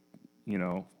going to,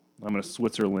 I'm going to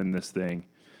Switzerland this thing,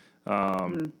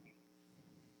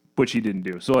 which he didn't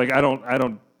do. So like I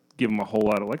don't give him a whole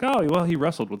lot of like, oh well, he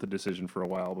wrestled with the decision for a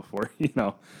while before,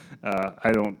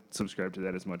 I don't subscribe to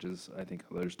that as much as I think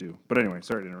others do. But anyway,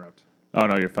 sorry to interrupt. Oh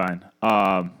no, you're fine.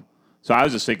 So I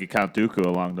was just thinking Count Dooku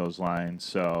along those lines.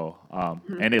 So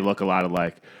and they look a lot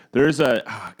alike. There's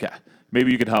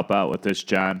maybe you could help out with this,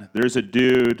 John. There's a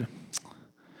dude.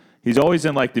 He's always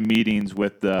in like the meetings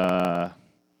with the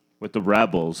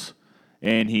rebels,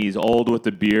 and he's old with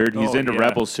the beard. He's in the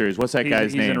Rebels series. What's that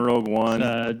guy's name? He's in Rogue One.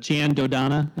 Jan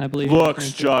Dodonna, I believe.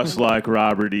 Looks just like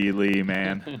Robert E. Lee,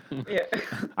 man. Yeah.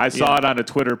 I saw it on a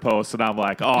Twitter post, and I'm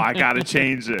like, oh, I got to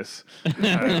change this.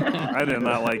 I did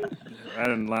not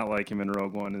like him in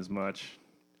Rogue One as much.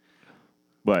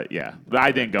 But yeah,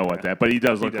 I didn't go with that. But he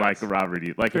does look like Robert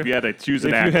E. Like if you had to choose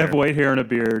an if actor, you have white hair and a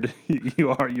beard,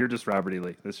 you're just Robert E.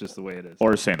 Lee. That's just the way it is.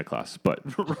 or Santa Claus. But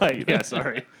Right. Yeah.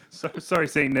 Sorry. Sorry,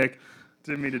 Saint Nick.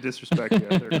 Didn't mean to disrespect you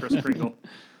out there, Chris Kringle.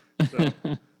 So,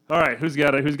 all right. Who's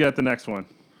got the next one?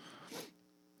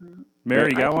 Mary,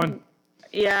 you got one?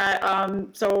 Yeah.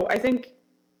 So I think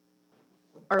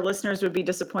our listeners would be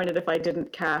disappointed if I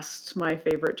didn't cast my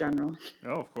favorite general,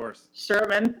 Oh, of course.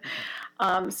 Sherman.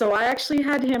 So I actually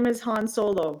had him as Han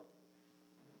Solo.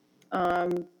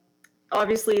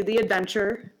 Obviously, the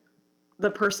adventure, the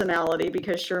personality,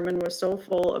 because Sherman was so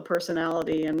full of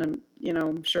personality, and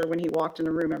I'm sure when he walked in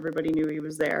a room, everybody knew he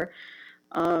was there.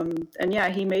 And yeah,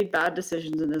 he made bad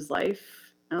decisions in his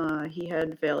life. He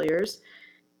had failures,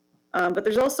 but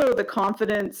there's also the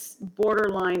confidence,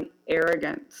 borderline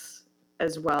arrogance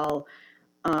as well,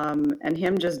 and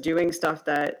him just doing stuff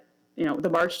that the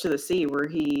March to the Sea, where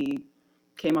he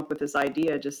came up with this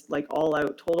idea, just like all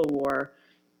out total war,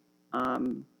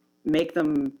 make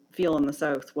them feel in the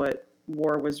South what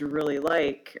war was really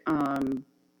like, and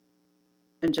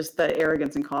just the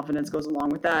arrogance and confidence goes along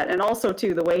with that. And also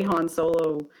too, the way Han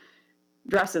Solo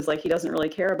dresses, like he doesn't really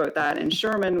care about that. And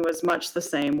Sherman was much the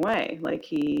same way. Like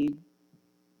he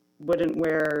wouldn't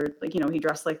wear, like, he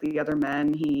dressed like the other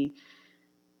men. He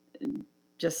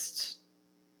just,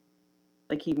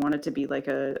 like, he wanted to be like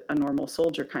a normal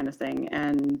soldier kind of thing.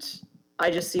 And I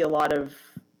just see a lot of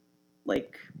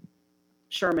like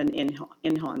Sherman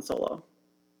in Han Solo.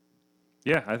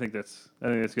 Yeah, I think that's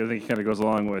good. I think it kind of goes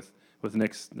along with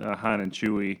Nick's Han and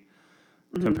Chewie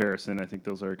comparison. I think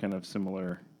those are kind of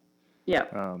similar. Yeah.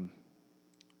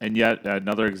 and yet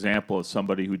another example of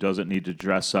somebody who doesn't need to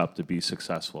dress up to be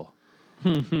successful.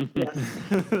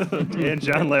 And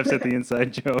John laughs at the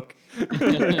inside joke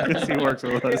because he works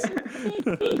with us.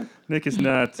 Nick is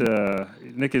not.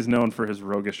 Nick is known for his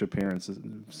roguish appearance,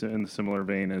 in the similar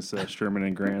vein as Sherman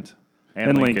and Grant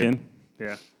And Lincoln.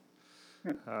 Yeah,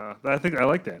 I think I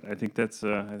like that. I think that's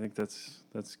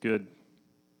good.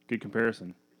 Good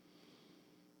comparison.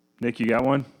 Nick, you got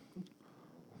one?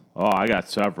 Oh, I got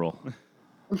several.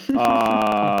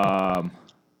 I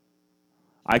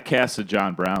casted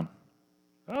John Brown.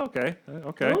 Oh, okay.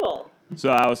 Okay. Cool. So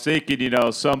I was thinking,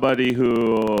 somebody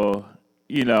who,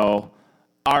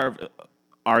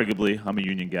 arguably, I'm a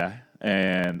union guy,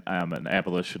 and I'm an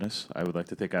abolitionist. I would like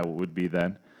to think I would be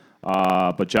then.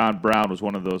 But John Brown was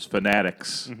one of those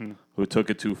fanatics who took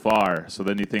it too far. So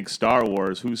then you think Star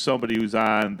Wars, who's somebody who's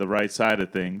on the right side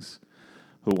of things,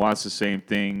 who wants the same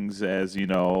things as,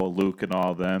 Luke and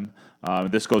all of them.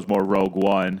 This goes more Rogue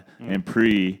One and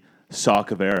pre-Saw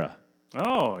Gerrera.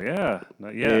 Oh, yeah.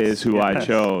 Yes. Is who I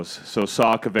chose. So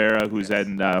Saw Gerrera, who's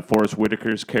in Forrest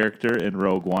Whitaker's character in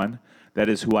Rogue One, that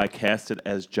is who I casted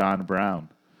as John Brown.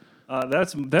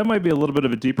 That might be a little bit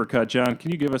of a deeper cut, John.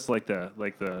 Can you give us like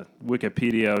the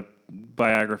Wikipedia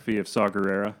biography of Saw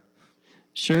Gerrera?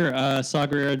 Sure. Saw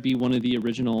Gerrera would be one of the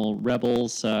original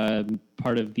rebels,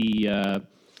 part of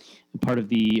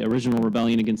the original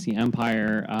rebellion against the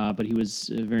Empire, but he was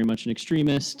very much an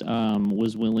extremist,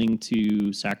 was willing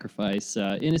to sacrifice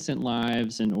innocent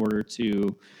lives in order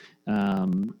to,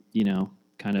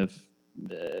 kind of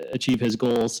achieve his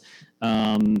goals.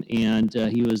 And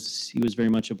he was very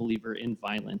much a believer in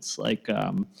violence. Like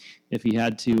if he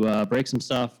had to break some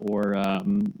stuff or,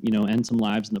 end some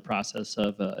lives in the process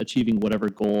of achieving whatever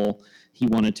goal he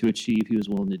wanted to achieve, he was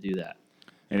willing to do that.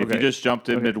 And if you just jumped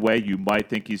in midway, you might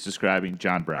think he's describing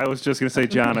John Brown. I was just going to say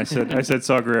John. I said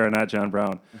Saw Gerrera, not John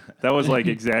Brown. That was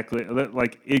exactly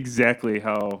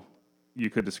how you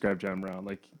could describe John Brown.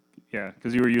 Like Yeah,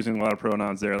 because you were using a lot of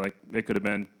pronouns there. Like it could have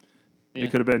been, Yeah.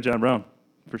 it could have been John Brown,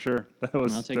 for sure.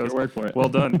 I'll take your word for it. Well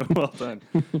done, well done.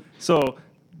 So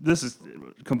this is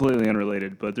completely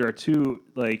unrelated, but there are two,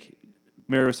 like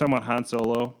Mary was talking about Han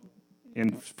Solo,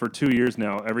 and for 2 years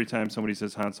now, every time somebody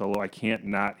says Han Solo, I can't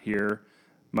not hear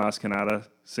Maz Kanata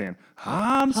saying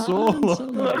Han Solo.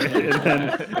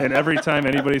 And every time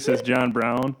anybody says John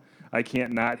Brown, I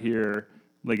can't not hear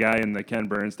the guy in the Ken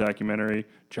Burns documentary,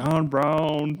 John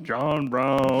Brown,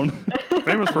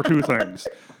 famous for two things.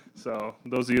 So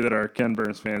those of you that are Ken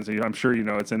Burns fans, I'm sure you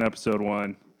know it's in episode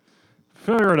 1.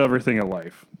 Favorite everything in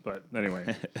life. But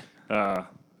anyway, I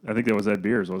think that was Ed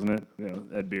Beers, wasn't it?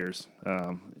 Ed Beers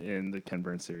in the Ken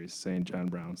Burns series saying John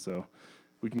Brown. So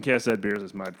we can cast Ed Beers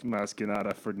as Maz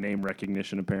Kanata for name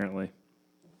recognition, apparently.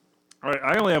 All right,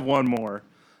 I only have one more,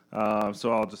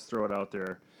 so I'll just throw it out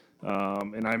there.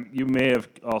 And you may have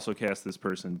also cast this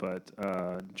person, but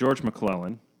George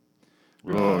McClellan.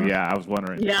 Oh, yeah, I was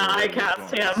wondering. Yeah, I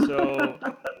cast him. So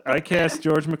I cast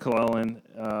George McClellan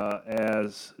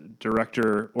as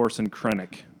director Orson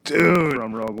Krennic. Dude,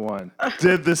 From Rogue One.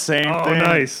 did the same Oh, thing.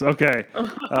 nice. Okay.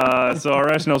 So our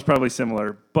rationale is probably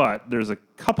similar, but there's a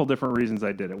couple different reasons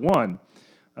I did it. One,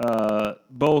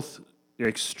 both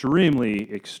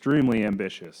extremely, extremely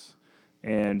ambitious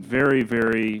and very,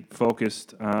 very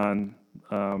focused on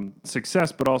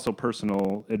success, but also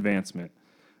personal advancement.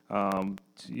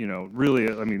 Really,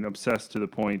 obsessed to the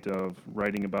point of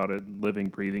writing about it, living,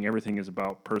 breathing. Everything is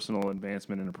about personal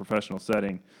advancement in a professional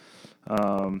setting.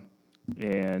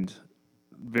 And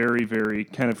very, very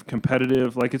kind of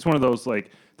competitive. Like, it's one of those,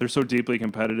 like, they're so deeply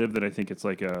competitive that I think it's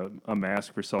like a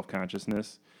mask for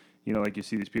self-consciousness. Like you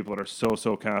see these people that are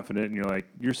so confident, and you're like,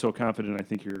 you're so confident, I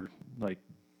think you're, like,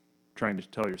 trying to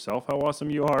tell yourself how awesome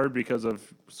you are because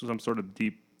of some sort of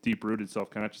deep-rooted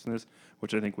self-consciousness,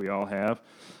 which I think we all have.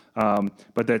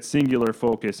 But that singular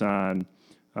focus on,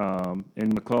 in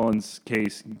McClellan's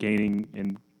case, gaining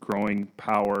and growing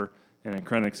power, and in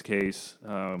Krennic's case,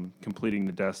 completing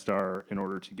the Death Star in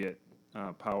order to get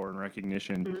power and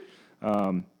recognition.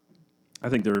 I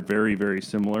think they're very, very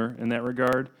similar in that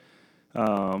regard,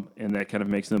 and that kind of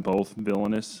makes them both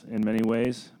villainous in many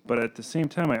ways. But at the same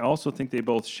time, I also think they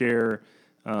both share,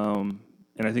 and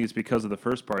I think it's because of the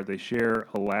first part, they share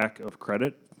a lack of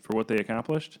credit for what they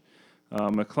accomplished.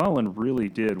 McClellan really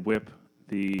did whip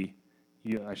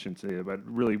I shouldn't say it, but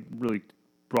really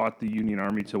brought the Union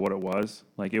Army to what it was.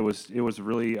 Like, it was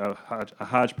really a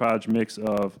hodgepodge mix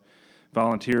of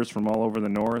volunteers from all over the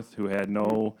North who had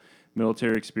no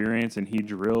military experience, and he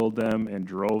drilled them and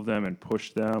drove them and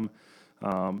pushed them,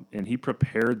 and he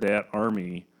prepared that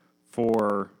army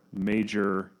for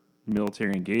major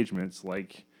military engagements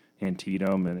like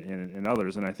Antietam and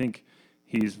others. And I think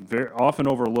he's very often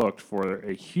overlooked for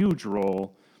a huge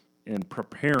role in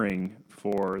preparing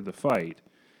for the fight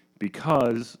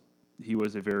because he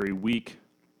was a very weak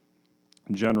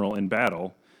general in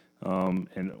battle,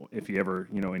 and if he ever,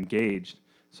 engaged.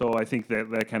 So I think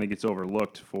that kind of gets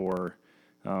overlooked for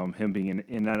him being an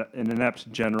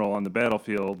inept general on the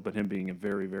battlefield, but him being a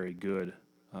very, very good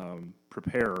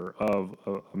preparer of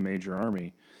a major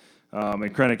army.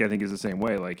 And Krennic, I think, is the same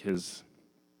way. Like his,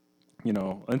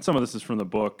 and some of this is from the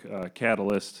book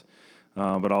Catalyst,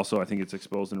 but also I think it's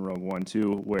exposed in Rogue One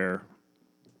too, where,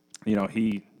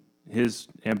 his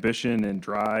ambition and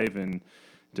drive and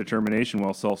determination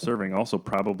while self-serving also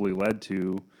probably led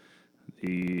to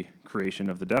the creation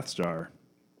of the Death Star.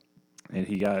 And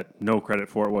he got no credit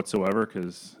for it whatsoever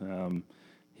because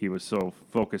he was so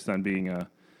focused on being a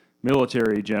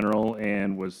military general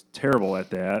and was terrible at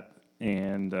that.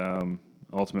 And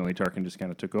ultimately, Tarkin just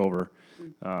kind of took over.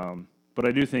 But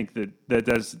I do think that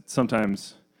does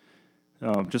sometimes,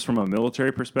 just from a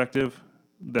military perspective,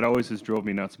 that always has drove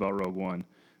me nuts about Rogue One.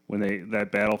 When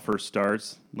that battle first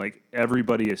starts, like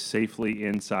everybody is safely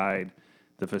inside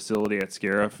the facility at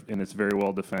Scarif, and it's very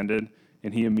well defended,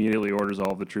 and he immediately orders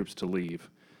all of the troops to leave,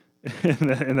 and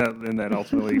that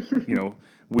ultimately,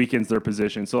 weakens their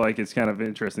position. So like it's kind of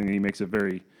interesting that he makes a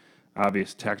very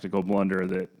obvious tactical blunder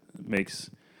that makes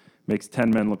 10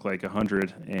 men look like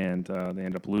 100, and they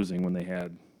end up losing when they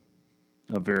had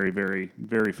a very, very,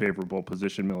 very favorable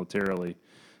position militarily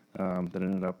that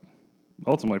ended up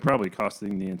ultimately probably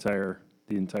costing the entire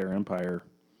empire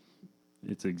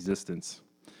its existence.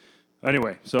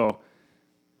 Anyway, so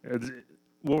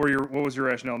what was your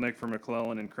rationale, Nick, for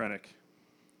McClellan and Krennic?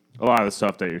 A lot of the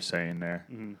stuff that you're saying there.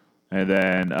 Mm-hmm. And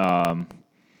then,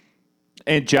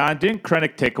 and John, didn't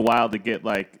Krennic take a while to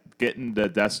getting the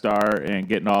Death Star and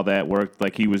getting all that work?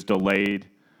 Like he was delayed,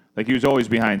 like he was always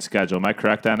behind schedule. Am I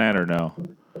correct on that or no?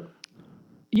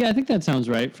 Yeah, I think that sounds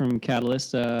right from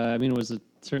Catalyst. It was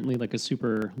certainly like a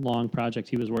super long project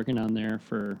he was working on there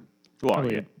for Well,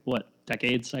 probably, yeah.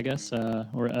 decades, I guess,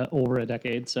 or over a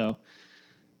decade. So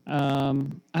I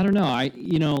don't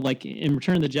know. Like in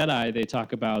Return of the Jedi, they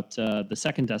talk about the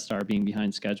second Death Star being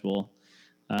behind schedule.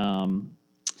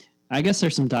 I guess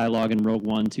there's some dialogue in Rogue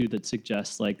One too that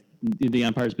suggests like the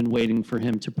Empire's been waiting for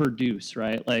him to produce,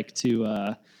 right? Like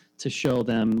to show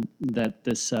them that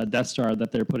this Death Star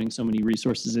that they're putting so many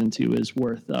resources into is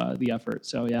worth the effort.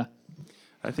 So yeah.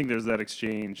 I think there's that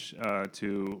exchange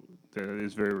too that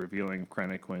is very revealing of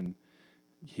Krennic when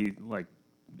he like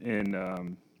in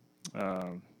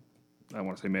I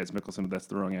want to say Mads Mikkelsen, but that's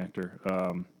the wrong actor.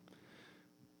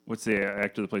 What's the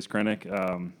actor that plays Krennic?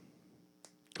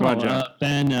 Come on,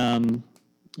 John.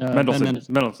 Mendelsohn.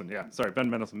 Mendelsohn, yeah. Sorry, Ben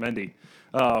Mendelsohn, Mendy.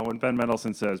 When Ben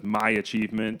Mendelsohn says my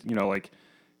achievement, like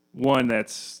one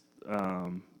that's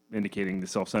indicating the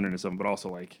self-centeredness of him, but also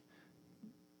like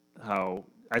how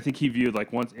I think he viewed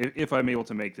like once if I'm able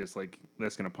to make this, like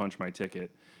that's going to punch my ticket.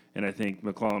 And I think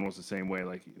McClellan was the same way.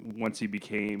 Like once he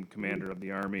became commander of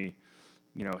the army,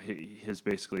 his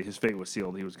fate was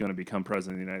sealed. He was going to become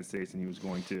president of the United States, and he was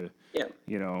going to,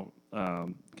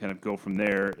 kind of go from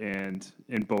there. And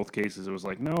in both cases, it was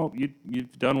like, no,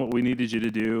 you've done what we needed you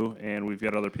to do, and we've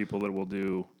got other people that will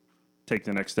take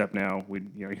the next step now.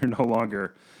 You're no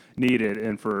longer needed.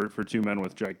 And for two men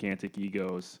with gigantic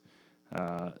egos,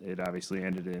 it obviously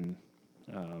ended in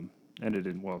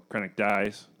Krennic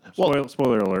dies.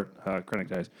 Spoiler alert, Krennic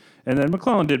dies. And then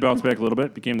McClellan did bounce back a little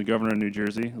bit, became the governor of New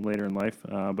Jersey later in life,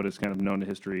 but is kind of known to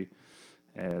history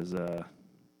as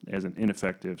an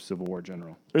ineffective Civil War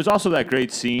general. There's also that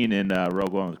great scene in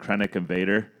Rogue One with Krennic and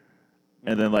Vader.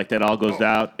 And then, like, that all goes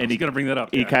out, and he's going to bring that up.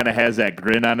 He kind of has that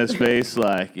grin on his face,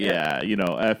 like,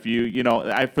 F you.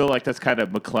 I feel like that's kind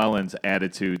of McClellan's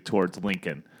attitude towards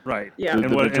Lincoln. Right. Yeah.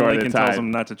 And Lincoln tells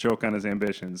him not to choke on his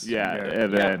ambitions. Yeah.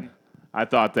 And then I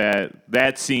thought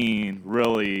that scene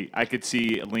really, I could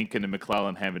see Lincoln and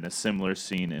McClellan having a similar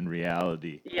scene in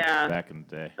reality. Yeah. Back in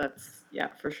the day. That's,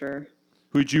 for sure.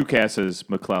 Who'd you cast as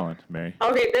McClellan, Mary?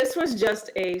 Okay, this was just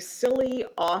a silly,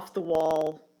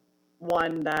 off-the-wall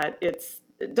one that it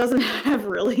doesn't have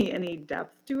really any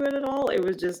depth to it at all. It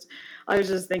was just, I was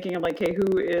just thinking, I'm like, hey,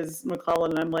 who is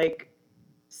McClellan? And I'm like,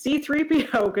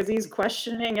 C-3PO, because he's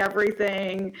questioning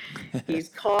everything. He's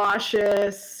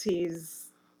cautious.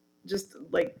 He's just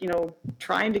like,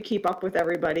 trying to keep up with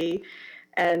everybody.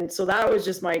 And so that was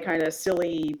just my kind of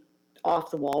silly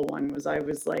off-the-wall one. I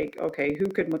was like, okay, who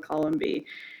could McClellan be?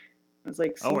 I was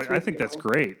like, C-3PO. I think that's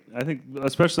great. I think,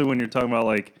 especially when you're talking about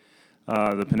like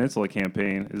the Peninsula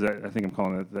Campaign, I think I'm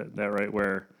calling it that right,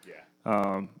 where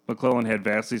McClellan had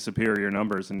vastly superior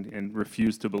numbers and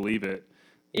refused to believe it.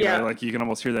 You know, like you can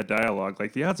almost hear that dialogue,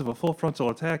 like the odds of a full frontal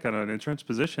attack on an entrenched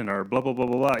position are blah, blah, blah,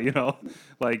 blah,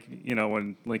 blah,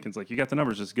 when Lincoln's like, you got the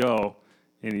numbers, just go.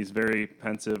 And he's very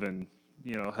pensive and,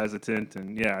 hesitant.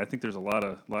 And I think there's a lot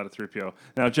of 3PO.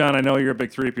 Now, John, I know you're a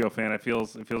big 3PO fan. It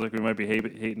feels like we might be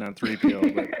hating on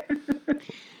 3PO, but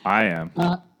I am.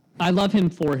 I love him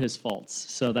for his faults,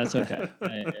 so that's okay.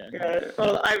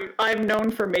 Well, I'm known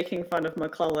for making fun of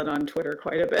McClellan on Twitter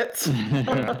quite a bit.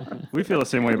 We feel the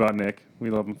same way about Nick.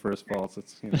 We love him for his faults.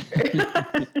 It's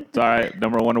It's all right.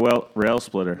 Number one rail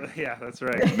splitter. Yeah, that's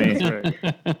right. Me. That's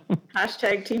right.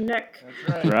 Hashtag Team Nick.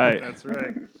 That's right. That's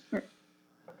right.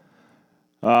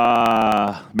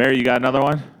 Mary, you got another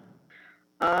one?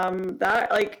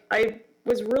 I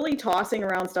was really tossing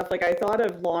around stuff. Like I thought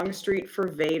of Longstreet for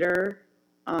Vader.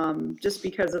 Just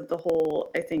because of the whole,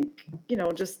 I think,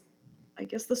 I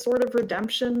guess the sort of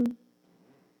redemption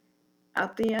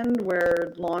at the end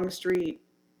where Longstreet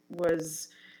was,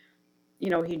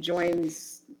 he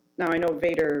joins, now I know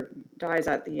Vader dies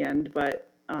at the end,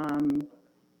 but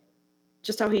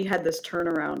just how he had this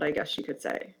turnaround, I guess you could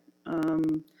say.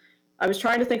 I was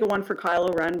trying to think of one for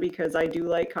Kylo Ren because I do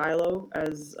like Kylo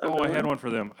as a villain. I had one for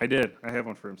them. I did. I have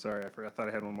one for him. Sorry, I forgot. I thought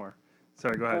I had one more.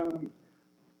 Sorry, go ahead.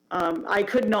 I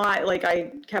could not,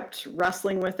 I kept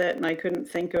wrestling with it and I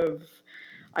couldn't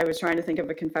I was trying to think of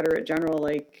a Confederate general,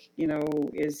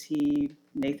 is he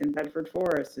Nathan Bedford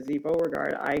Forrest? Is he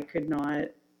Beauregard? I could not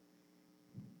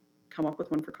come up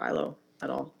with one for Kylo at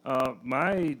all.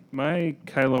 My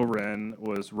Kylo Ren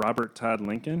was Robert Todd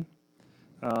Lincoln,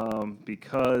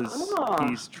 because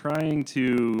he's trying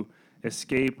to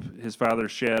escape his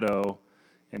father's shadow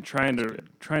and trying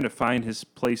to find his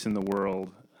place in the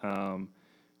world.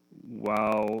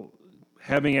 While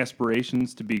having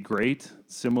aspirations to be great,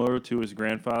 similar to his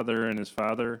grandfather and his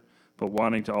father, but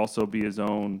wanting to also be his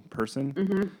own person.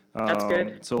 Mm-hmm. That's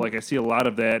good. So, I see a lot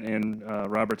of that in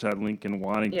Robert Todd Lincoln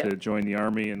wanting to join the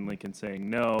Army and Lincoln saying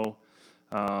no.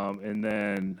 And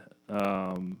then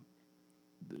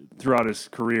throughout his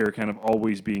career, kind of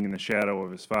always being in the shadow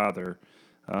of his father,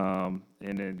 and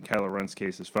in Kylo Ren's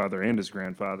case, his father and his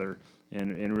grandfather,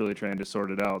 and really trying to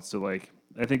sort it out. So, like,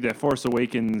 I think that Force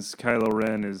Awakens, Kylo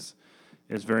Ren is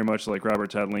very much like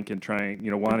Robert Todd Lincoln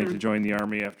wanting to join the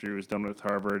Army after he was done with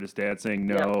Harvard, his dad saying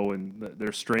no, and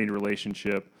their strained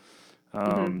relationship.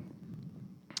 And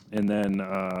then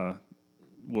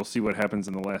we'll see what happens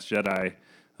in The Last Jedi.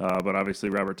 But obviously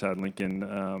Robert Todd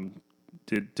Lincoln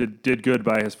did good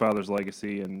by his father's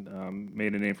legacy and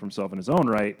made a name for himself in his own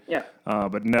right. Yeah.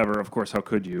 But never, of course, how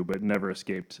could you? But never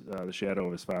escaped the shadow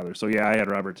of his father. So yeah, I had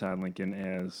Robert Todd Lincoln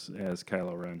as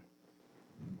Kylo Ren.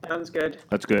 Sounds good.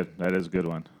 That's good. That is a good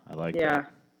one. I like Yeah.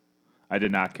 that. I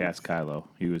did not cast Kylo.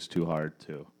 He was too hard,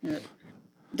 too. Yeah.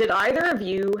 Did either of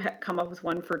you come up with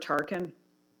one for Tarkin?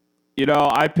 You know,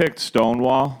 I picked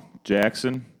Stonewall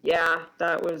Jackson Yeah,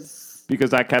 that was.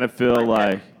 because I kind of feel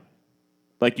My pick.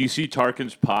 like you see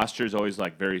Tarkin's posture is always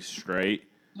like very straight,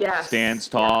 Yes. stands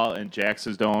tall, and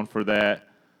Jackson's known for that.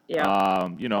 Yeah.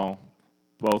 You know,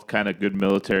 both kind of good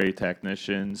military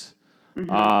technicians.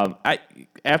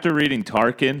 After reading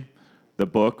Tarkin, the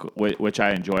book, which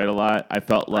I enjoyed a lot, I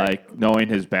felt like knowing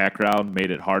his background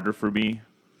made it harder for me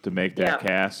to make that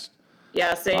cast.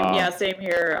 Yeah, same. Same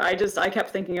here. I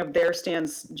kept thinking of there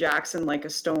stands Jackson like a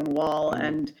stone wall,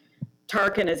 and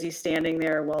Tarkin as he's standing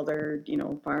there while they're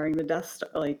firing the Death Star,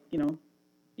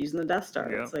 using the Death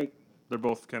Star. Yeah. It's like They're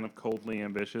both kind of coldly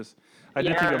ambitious. I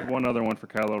did think of one other one for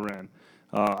Kylo Ren.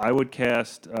 I would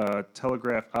cast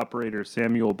telegraph operator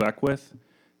Samuel Beckwith.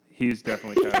 He's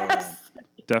definitely Kylo Ren.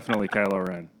 Definitely Kylo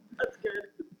Ren. that's good.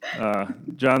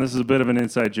 John, this is a bit of an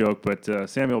inside joke, but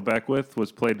Samuel Beckwith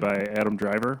was played by Adam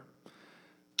Driver.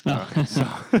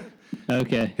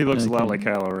 Okay. He looks a lot like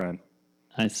Kylo Ren.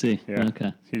 I see. Yeah.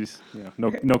 Okay. He's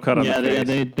no cut on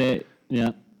the face.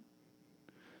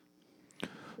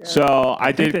 So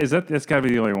I think did. that's got to be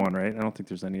the only one, right? I don't think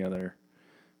there's any other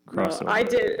crossover. I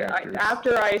did. actors.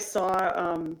 After I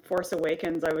saw Force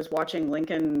Awakens, I was watching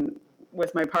Lincoln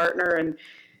with my partner, and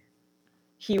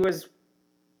he was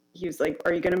like,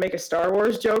 "Are you going to make a Star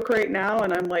Wars joke right now?"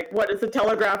 And I'm like, "What is the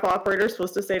telegraph operator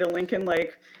supposed to say to Lincoln?"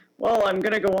 Like, "Well, I'm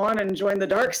going to go on and join the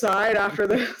dark side after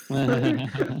this."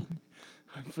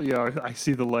 Yeah, I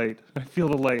see the light. I feel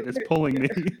the light. It's pulling me.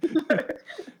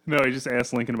 No, he just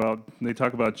asked Lincoln they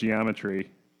talk about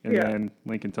geometry, and then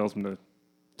Lincoln tells him to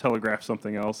telegraph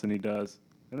something else, and he does.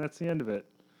 And that's the end of it.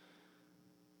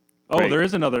 Oh, Great. there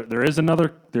is another one. There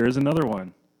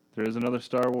is another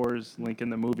Star Wars Lincoln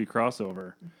the movie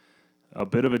crossover. A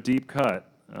bit of a deep cut.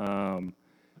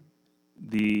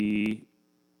 The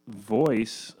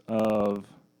voice of,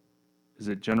 is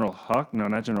it General Hux? No,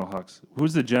 not General Hux.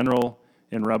 Who's the general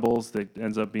in Rebels that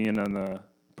ends up being on the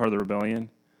part of the rebellion?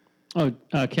 Oh,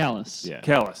 Callus. Yeah.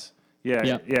 Callus.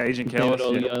 Yeah, Agent Callus.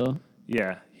 David Yeah. Oyelowo.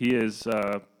 Yeah, he is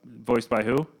voiced by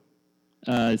who?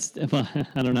 I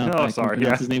don't know. Oh, if I sorry, can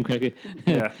pronounce his name correctly.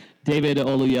 Yeah. David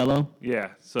Oyelowo. Yeah,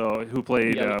 so who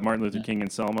played Martin Luther King in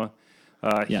Selma?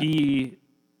 He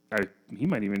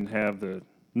might even have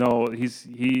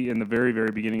he in the very,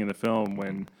 very beginning of the film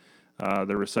when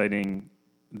they're reciting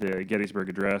the Gettysburg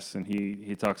Address, and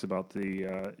he talks about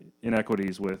the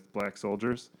inequities with black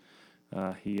soldiers.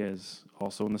 He is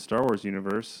also in the Star Wars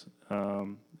universe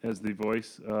as the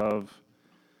voice of,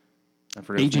 I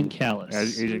forget his name. Agent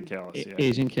Callus. Agent Callus, yeah.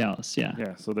 Agent Callus, yeah.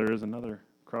 Yeah, so there is another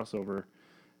crossover.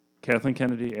 Kathleen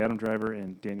Kennedy, Adam Driver,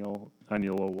 and Daniel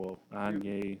Anielowo.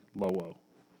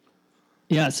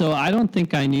 Yeah, so I don't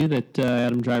think I knew that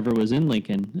Adam Driver was in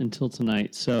Lincoln until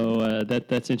tonight. So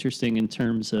that's interesting in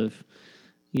terms of,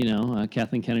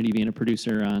 Kathleen Kennedy being a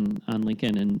producer on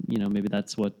Lincoln, and maybe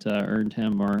that's what earned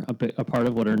him, or a part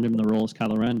of what earned him the role as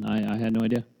Kylo Ren. I had no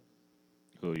idea.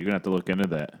 Oh, you're gonna have to look into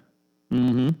that.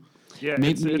 Mm-hmm. Yeah,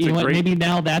 Maybe, maybe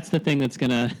now that's the thing that's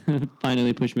gonna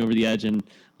finally push me over the edge, and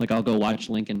I'll go watch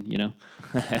Lincoln.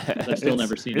 I've still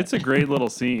never seen it. It's a great little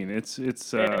scene. It's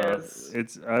is.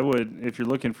 I would, if you're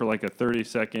looking for like a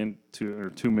 30-second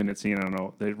or 2-minute scene, I don't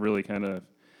know. They really kind of,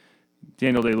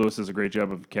 Daniel Day-Lewis does a great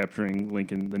job of capturing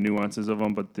Lincoln, the nuances of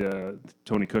him, but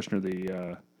Tony Kushner,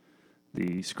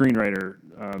 the screenwriter,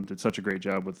 did such a great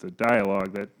job with the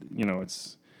dialogue that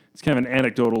it's kind of an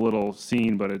anecdotal little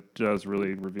scene, but it does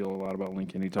really reveal a lot about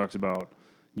Lincoln. He talks about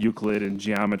Euclid and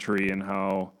geometry and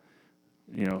how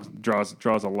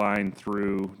draws a line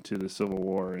through to the Civil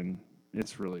War, and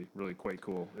it's really, really quite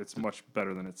cool. It's much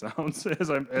better than it sounds as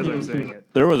I'm saying it.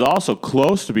 There was also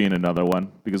close to being another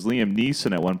one because Liam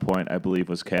Neeson at one point, I believe,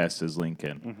 was cast as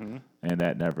Lincoln, and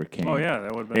that never came. Oh yeah,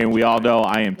 that would have been. And we all know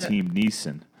I am Team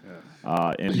Neeson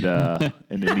in the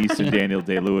Neeson Daniel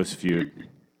Day-Lewis feud.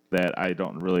 that I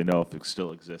don't really know if it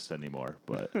still exists anymore.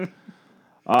 But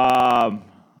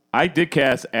I did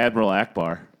cast Admiral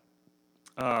Akbar.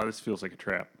 This feels like a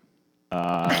trap.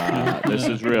 This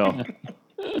is real.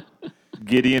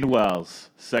 Gideon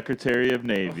Wells, Secretary of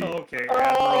Navy. Okay,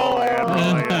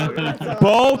 Admiral.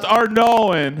 Both are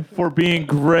known for being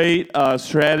great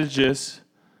strategists.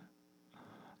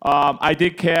 I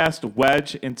did cast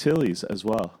Wedge Antilles as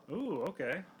well. Ooh,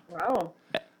 okay. Wow.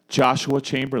 Joshua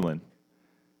Chamberlain.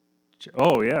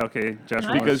 Oh, yeah, okay. Josh,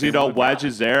 Because, Wedge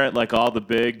is there at, like, all the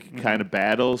big kind of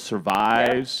battles,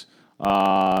 survives.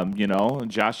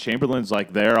 And Josh Chamberlain's,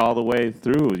 like, there all the way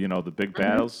through, the big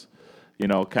battles.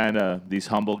 Kind of these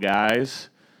humble guys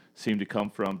seem to come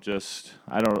from just,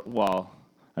 I know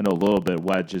a little bit.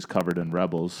 Wedge is covered in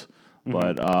Rebels.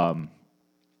 But,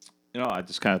 I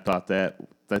just kind of thought that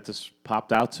just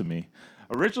popped out to me.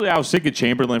 Originally, I was thinking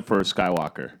Chamberlain for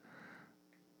Skywalker.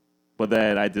 But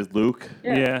then I did Luke.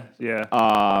 Yeah.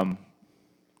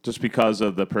 Just because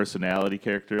of the personality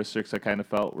characteristics I kind of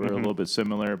felt were a little bit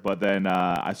similar. But then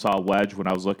I saw Wedge when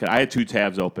I was looking. I had 2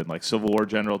 tabs open, like Civil War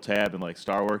General tab and like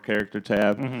Star Wars character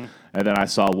tab. And then I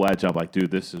saw Wedge. I'm like, dude,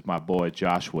 this is my boy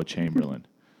Joshua Chamberlain.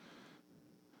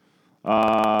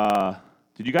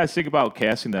 Did you guys think about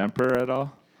casting the Emperor at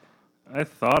all? I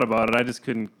thought about it. I just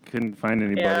couldn't find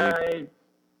anybody. Yeah,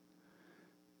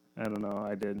 I don't know.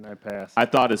 I didn't. I passed. I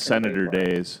thought his Senator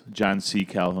days, John C.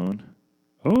 Calhoun.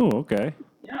 Oh, okay.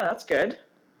 yeah, that's good.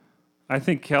 I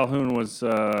think Calhoun was.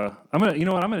 I'm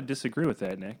gonna disagree with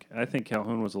that, Nick. I think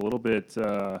Calhoun was a little bit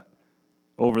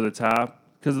over the top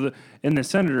because in the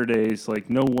Senator days, like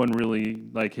no one really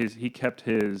he kept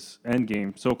his end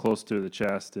game so close to the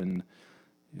chest, and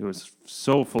it was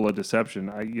so full of deception.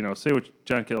 Say what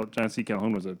John C.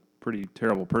 Calhoun was a pretty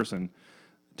terrible person.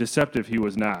 Deceptive, he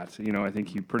was not. I think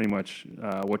he pretty much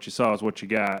what you saw is what you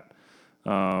got.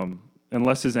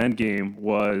 Unless his end game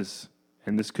was.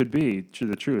 And this could be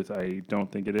the truth. I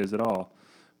don't think it is at all.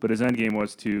 But his end game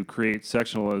was to create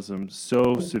sectionalism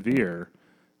so severe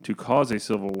to cause a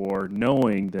civil war,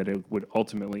 knowing that it would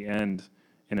ultimately end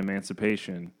in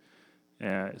emancipation.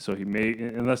 So he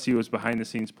unless he was behind the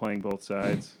scenes playing both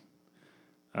sides.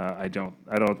 I don't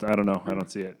know. I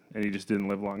don't see it. And he just didn't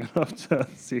live long enough to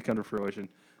see it come to fruition.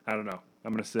 I don't know.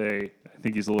 I'm going to say I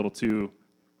think he's a little too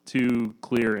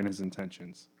clear in his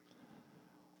intentions.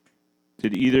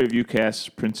 Did either of you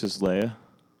cast Princess Leia?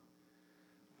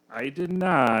 I did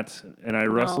not, and I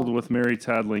wrestled with Mary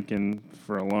Todd Lincoln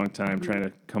for a long time trying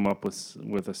to come up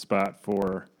with a spot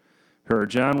for her.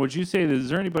 John, would you say is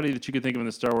there anybody that you could think of in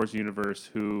the Star Wars universe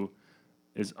who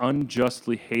is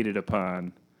unjustly hated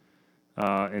upon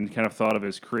and kind of thought of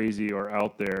as crazy or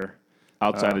out there?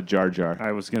 Outside of Jar Jar.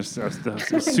 I was going to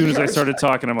as soon as I started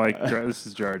talking, I'm like, this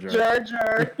is Jar Jar. Jar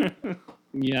Jar.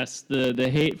 Yes, the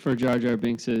hate for Jar Jar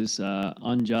Binks is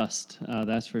unjust.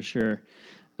 That's for sure.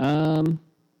 No,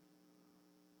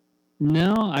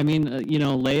 I mean,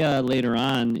 Leia later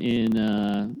on in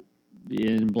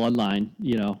Bloodline,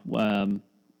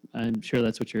 I'm sure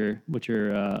that's what you're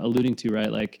alluding to,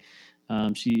 right? Like,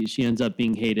 she ends up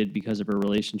being hated because of her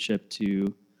relationship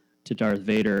to Darth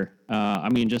Vader. I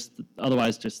mean, just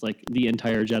like the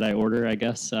entire Jedi Order, I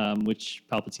guess, which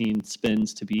Palpatine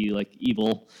spins to be like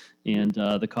evil and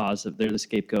the cause of they're the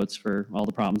scapegoats for all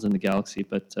the problems in the galaxy.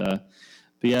 But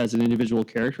yeah, as an individual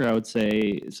character, I would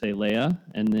say Leia,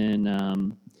 and then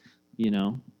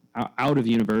out of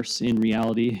universe in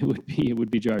reality, it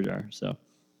would be Jar Jar. So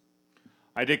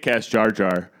I did cast Jar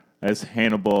Jar as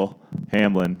Hannibal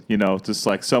Hamlin, just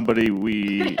like somebody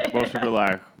most people are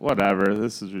like, whatever,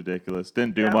 this is ridiculous.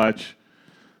 Didn't do much,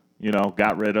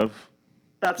 got rid of.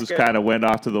 That's just good. kind of went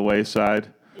off to the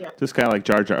wayside. Yeah. Just kind of like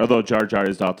Jar Jar, although Jar Jar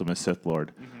is the ultimate Sith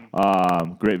Lord.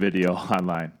 Great video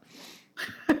online.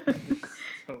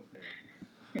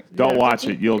 Don't watch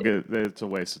it. You'll get it's a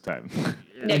waste of time.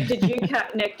 Nick,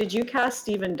 did you cast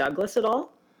Stephen Douglas at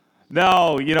all?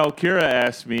 No, Kira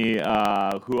asked me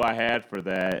who I had for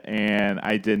that, and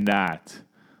I did not.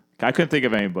 I couldn't think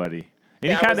of anybody.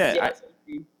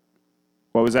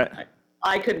 What was that?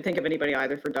 I couldn't think of anybody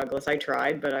either for Douglas. I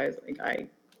tried, but I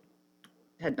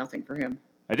had nothing for him.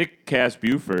 I did cast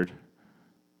Buford.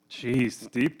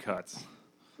 Jeez, deep cuts.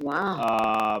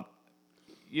 Wow.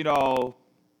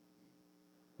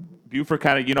 Buford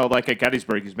kind of, like at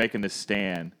Gettysburg, he's making this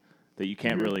stand that you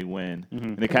can't really win.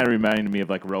 And it kind of reminded me of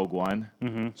like Rogue One.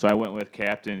 So I went with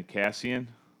Captain Cassian.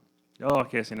 Oh,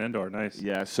 Cassian Andor, nice.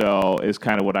 Yeah, so it's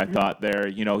kind of what I thought there.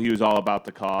 He was all about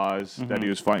the cause that he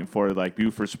was fighting for. Like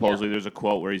Buford, supposedly there's a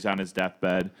quote where he's on his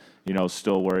deathbed,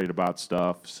 still worried about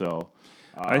stuff. So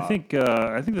I think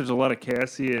there's a lot of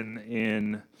Cassian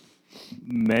in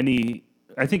many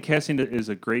I think Cassian is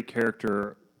a great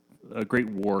character, a great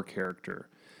war character.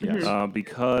 Yes.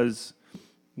 Because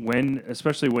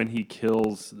especially when he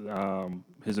kills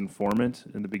his informant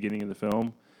in the beginning of the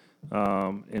film,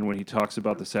 and when he talks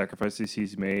about the sacrifices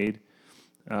he's made,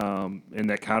 and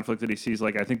that conflict that he sees,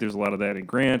 like I think there's a lot of that in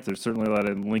Grant. There's certainly a lot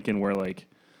in Lincoln where like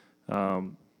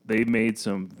they made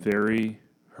some very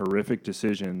horrific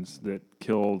decisions that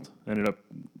ended up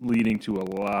leading to a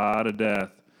lot of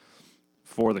death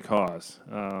for the cause.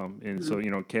 And so,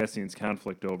 Cassian's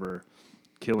conflict over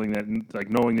killing that, like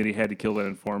knowing that he had to kill that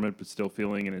informant, but still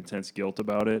feeling an intense guilt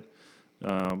about it.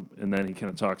 And then he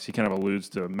kind of alludes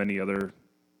to many other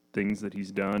things that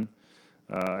he's done.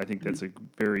 I think that's a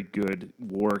very good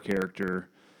war character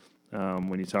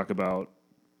when you talk about,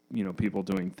 people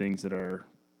doing things that are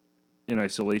in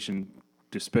isolation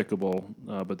despicable,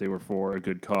 but they were for a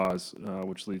good cause,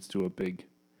 which leads to a big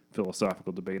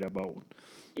philosophical debate about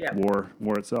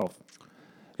war itself.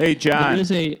 Hey, John.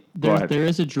 There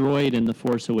is a droid in The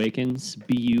Force Awakens,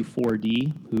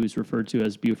 BU-4D, who's referred to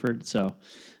as Buford. So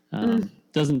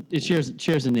it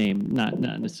shares a name, not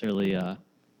necessarily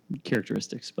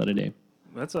characteristics, but a name.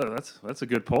 That's a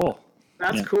good poll.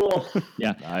 That's cool.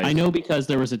 Yeah, Nice. I know because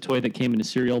there was a toy that came in a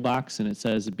cereal box and it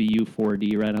says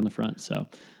BU-4D right on the front. So,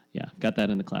 yeah, got that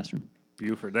in the classroom.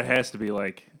 Buford. That has to be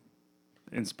like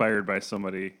inspired by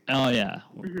somebody. Oh yeah,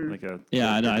 Like a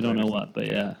I don't know what, but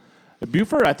yeah.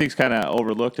 Buford, I think, is kind of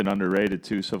overlooked and underrated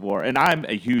too. Civil War, and I'm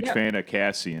a huge fan of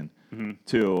Cassian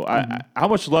too. How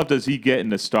much love does he get in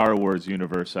the Star Wars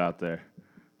universe out there?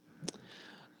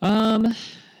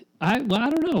 I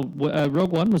don't know.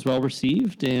 Rogue One was well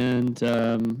received, and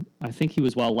I think he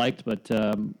was well liked. But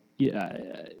I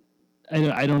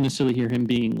don't necessarily hear him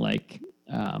being like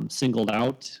singled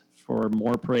out for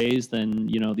more praise than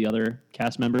the other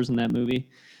cast members in that movie.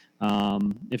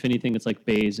 If anything, it's like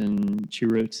Baze and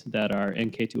Chirrut that are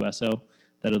NK2SO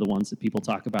that are the ones that people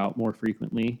talk about more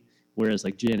frequently. Whereas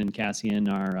like Jin and Cassian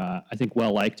are, I think,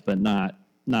 well liked, but not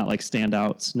like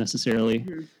standouts necessarily.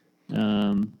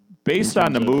 Based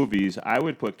on the movies, I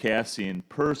would put Cassian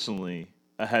personally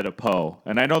ahead of Poe.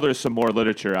 And I know there's some more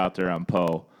literature out there on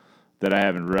Poe that I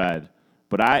haven't read.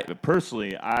 But I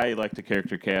like the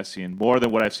character Cassian more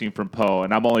than what I've seen from Poe.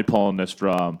 And I'm only pulling this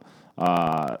from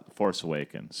Force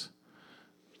Awakens.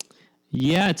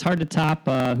 Yeah, it's hard to top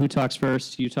who talks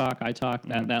first. You talk, I talk.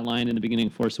 That line in the beginning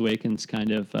of Force Awakens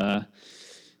kind of, I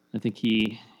think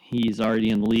he's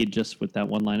already in the lead just with that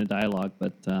one line of dialogue.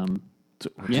 But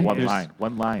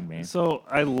One line, man. So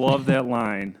I love that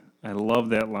line.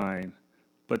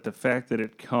 But the fact that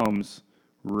it comes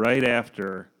right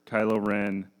after Kylo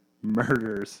Ren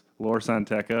murders Lor San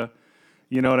Tekka,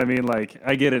 you know what I mean? Like,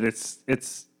 I get it.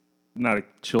 It's not a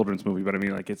children's movie, but I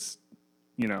mean, like, it's,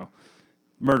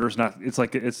 murder's not. It's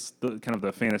like it's the kind of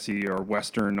the fantasy or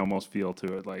Western almost feel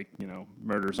to it. Like,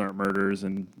 murders aren't murders,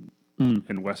 and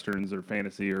Westerns are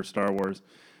fantasy or Star Wars.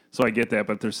 So I get that,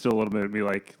 but there's still a little bit of me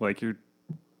like you're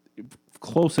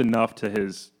close enough to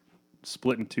his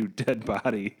split in two dead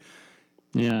body.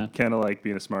 Yeah, kind of like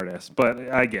being a smartass, but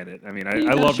I get it. I mean,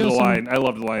 I loved the line. I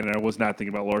loved the line, and I was not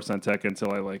thinking about Lor San Tekka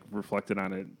until I like reflected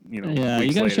on it. Yeah,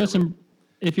 you got to show some.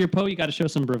 If you're Poe, you got to show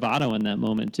some bravado in that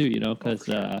moment too. Because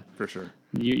for sure,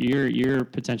 you're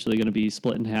potentially going to be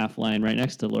split in half, lying right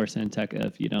next to Lor San Tekka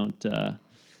if you don't,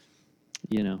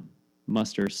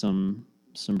 muster some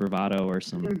bravado or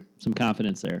some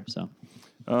confidence there. So.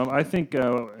 I think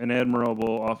an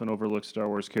admirable, often overlooked Star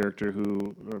Wars character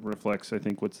who reflects, I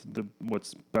think,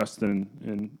 what's best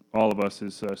in all of us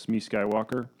is Shmi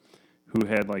Skywalker, who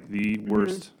had like the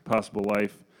worst possible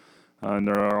life. And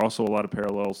there are also a lot of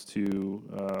parallels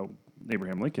to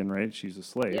Abraham Lincoln, right? She's a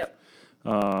slave,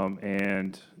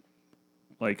 and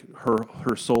like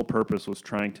her sole purpose was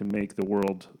trying to make the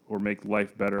world or make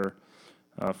life better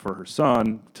for her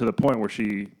son, to the point where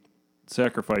she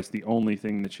sacrificed the only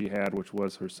thing that she had, which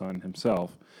was her son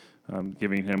himself,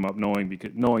 giving him up, knowing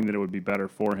that it would be better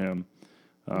for him.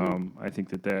 I think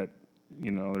that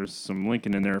there's some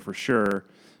Lincoln in there for sure,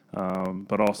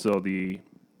 but also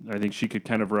I think she could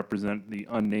kind of represent the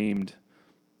unnamed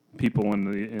people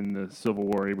in the Civil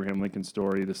War Abraham Lincoln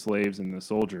story, the slaves and the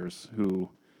soldiers who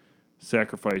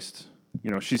sacrificed.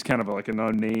 She's kind of like an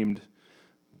unnamed,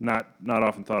 not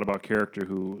often thought about character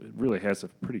who really has a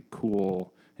pretty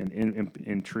cool and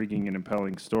intriguing and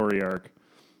impelling story arc.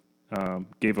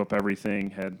 Gave up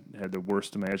everything, had the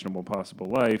worst imaginable possible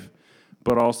life,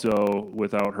 but also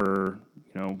without her,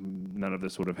 none of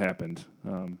this would have happened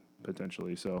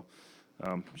potentially. So,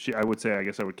 I would say, I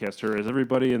guess I would cast her as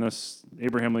everybody in this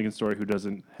Abraham Lincoln story who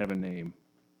doesn't have a name,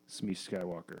 Shmi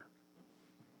Skywalker.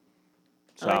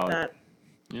 I like that.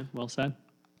 Yeah, well said.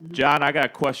 John, I got a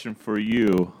question for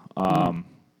you.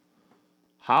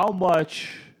 How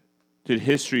much did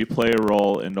history play a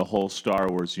role in the whole Star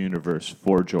Wars universe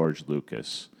for George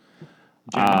Lucas?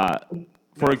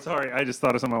 Sorry, I just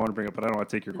thought of something I want to bring up, but I don't want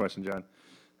to take your question, John.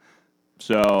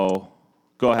 So,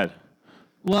 go ahead.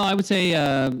 Well, I would say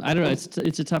I don't know.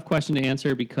 It's a tough question to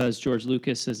answer because George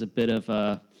Lucas is a bit of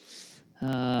a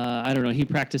I don't know. He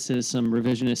practices some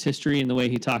revisionist history in the way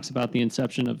he talks about the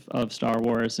inception of Star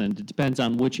Wars, and it depends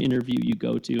on which interview you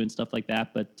go to and stuff like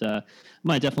that. But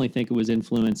I definitely think it was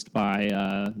influenced by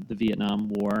the Vietnam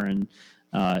War, and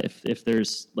if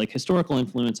there's like historical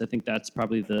influence, I think that's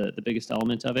probably the biggest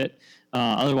element of it.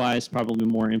 Otherwise, probably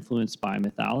more influenced by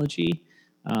mythology.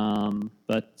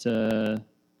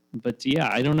 But yeah,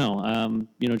 I don't know.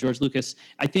 George Lucas.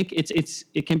 I think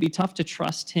it can be tough to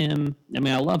trust him. I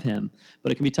mean, I love him,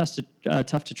 but it can be tough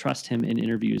to trust him in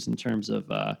interviews in terms of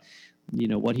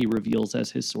what he reveals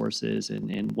as his sources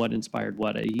and what inspired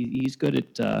what. He's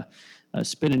good at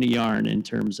spinning a yarn in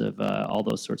terms of all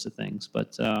those sorts of things.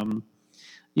 But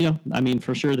I mean,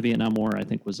 for sure, the Vietnam War I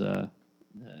think was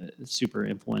super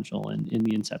influential in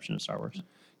the inception of Star Wars.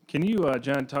 Can you,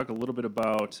 John, talk a little bit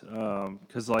about,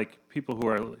 because like people who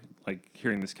are like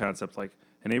hearing this concept, like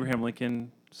an Abraham Lincoln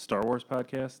Star Wars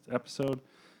podcast episode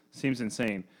seems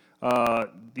insane.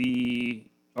 The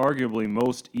arguably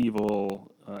most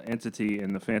evil entity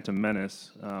in the Phantom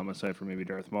Menace, aside from maybe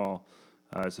Darth Maul,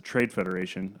 is the Trade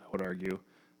Federation, I would argue.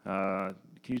 Can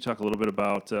you talk a little bit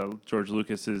about George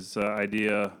Lucas's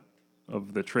idea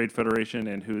of the Trade Federation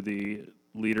and who the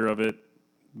leader of it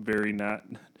very not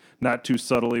too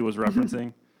subtly was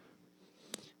referencing?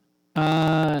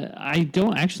 I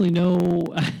don't actually know.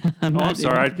 I'm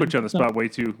sorry, I put you on the spot way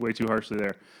too harshly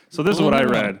there. So this is what I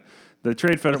read. The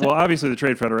Trade Federation. Well, obviously the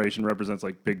Trade Federation represents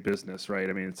like big business, right?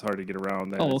 I mean, it's hard to get around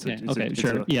that. Oh, okay,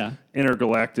 sure, yeah.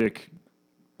 Intergalactic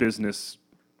business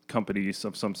companies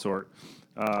of some sort.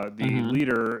 The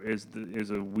leader is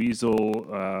a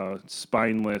weasel,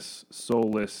 spineless,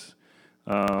 soulless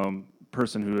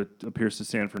person who appears to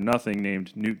stand for nothing,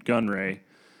 named Newt Gunray.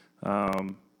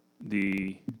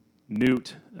 The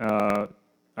Newt, I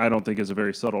don't think is a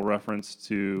very subtle reference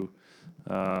to,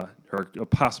 or a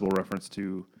possible reference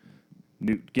to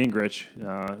Newt Gingrich,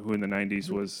 who in the 90s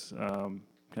was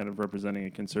kind of representing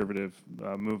a conservative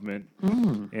movement.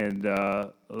 And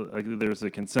there's a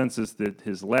consensus that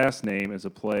his last name is a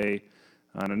play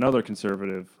on another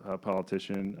conservative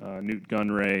politician, Newt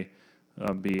Gunray,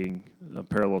 being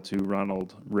parallel to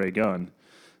Ronald Reagan.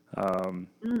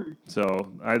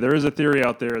 So there is a theory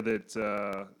out there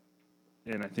that,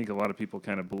 and I think a lot of people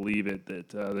kind of believe it, that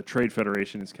the Trade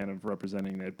Federation is kind of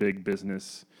representing that big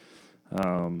business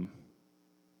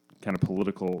kind of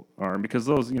political arm. Because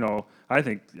those, I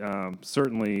think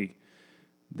certainly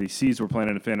the seeds were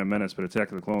planted in Phantom Menace, but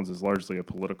Attack of the Clones is largely a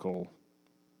political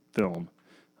film,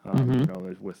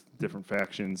 with different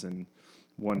factions and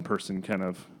one person kind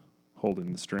of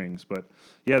holding the strings. But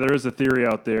yeah, there is a theory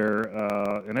out there,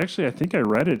 and actually I think I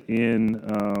read it in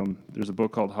there's a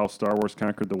book called How Star Wars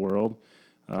Conquered the World.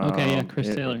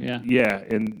 Chris Taylor, yeah,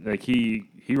 and like he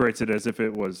writes it as if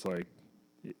it was like,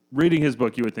 reading his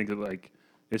book you would think that like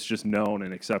it's just known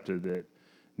and accepted that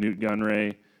Newt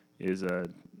Gunray is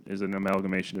an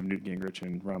amalgamation of Newt Gingrich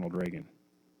and Ronald Reagan.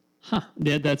 Huh.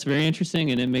 Yeah, that's very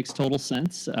interesting, and it makes total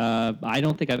sense. I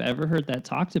don't think I've ever heard that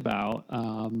talked about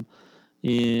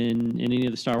in any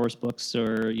of the Star Wars books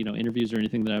or interviews or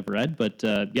anything that I've read. But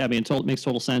yeah, I mean, it makes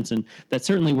total sense, and that's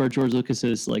certainly where George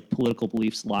Lucas's like political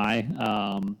beliefs lie.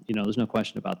 There's no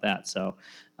question about that. So,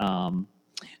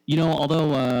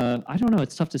 although I don't know,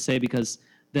 it's tough to say because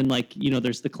then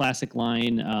there's the classic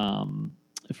line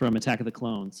from Attack of the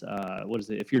Clones. What is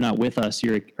it? If you're not with us,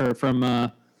 or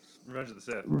from Revenge of the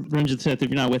Sith. Revenge of the Sith. If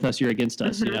you're not with us, you're against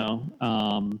us.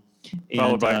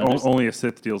 Followed by only a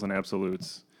Sith deals in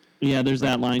absolutes. Yeah, there's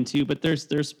that line too, but there's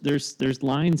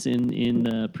lines in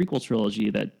the prequel trilogy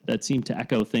that seem to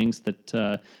echo things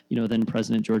that then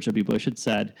President George W. Bush had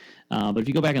said. But if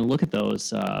you go back and look at those,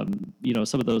 some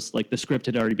of those, like the script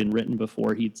had already been written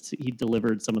before he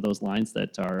delivered some of those lines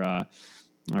that are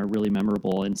really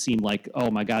memorable and seem like, oh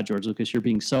my God, George Lucas, you're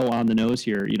being so on the nose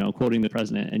here, quoting the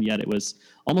president, and yet it was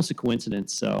almost a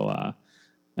coincidence. So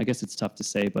I guess it's tough to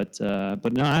say, but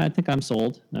no, I think I'm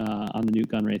sold on the Newt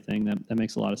Gunray thing. That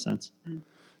makes a lot of sense.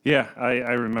 Yeah,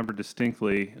 I remember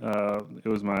distinctly. It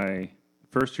was my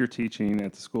first year teaching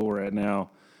at the school we're at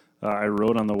now. I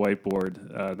wrote on the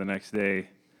whiteboard the next day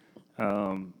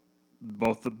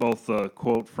both the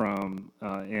quote from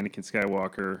Anakin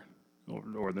Skywalker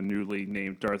or the newly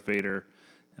named Darth Vader.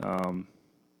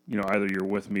 Either you're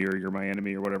with me or you're my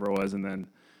enemy or whatever it was, and then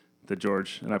the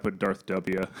George, and I put Darth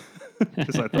W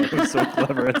because I thought it was so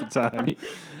clever at the time.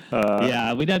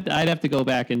 Yeah, I'd have to go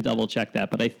back and double check that,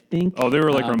 but I think. Oh, they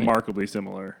were like remarkably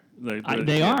similar.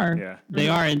 They are. Yeah. They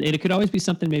are, and it could always be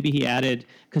something maybe he added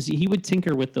because he would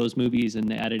tinker with those movies and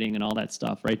the editing and all that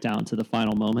stuff right down to the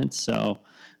final moments. So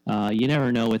you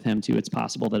never know with him too. It's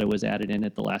possible that it was added in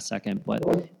at the last second, but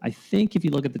I think if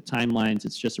you look at the timelines,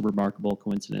 it's just a remarkable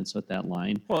coincidence with that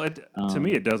line. Well, to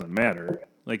me, it doesn't matter.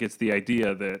 Like, it's the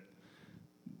idea that,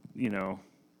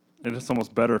 it's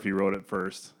almost better if he wrote it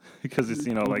first because it's,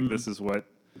 like this is what,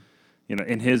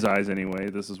 in his eyes anyway,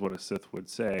 this is what a Sith would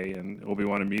say. And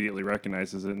Obi-Wan immediately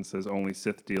recognizes it and says only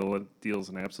Sith deals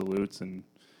in absolutes and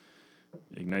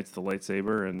ignites the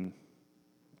lightsaber. And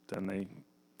then they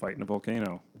fight in a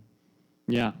volcano.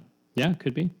 Yeah. Yeah,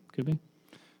 could be.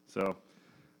 So,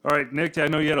 all right, Nick, I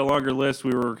know you had a longer list.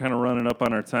 We were kind of running up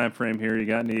on our time frame here. You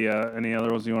got any other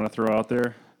ones you want to throw out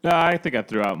there? No, I think I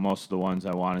threw out most of the ones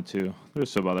I wanted to.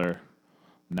 There's some other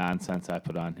nonsense I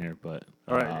put on here, but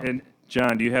all right. And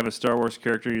John, do you have a Star Wars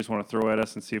character you just want to throw at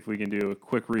us and see if we can do a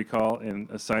quick recall and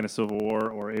assign a Civil War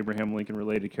or Abraham Lincoln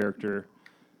related character?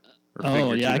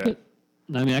 Oh yeah, I could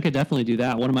definitely do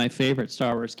that. One of my favorite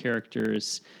Star Wars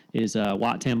characters is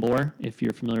Wat Tambor. If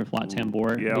you're familiar with Wat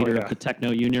Tambor, leader of the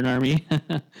Techno Union Army.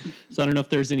 So I don't know if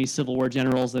there's any Civil War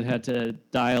generals that had to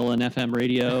dial an FM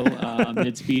radio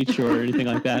mid-speech or anything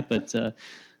like that, but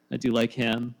I do like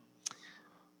him.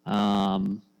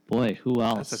 Boy, who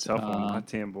else? That's a tough one, Wat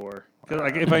Tambor.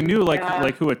 Because if I knew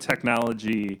like who a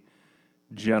technology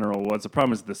general was, the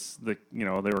problem is they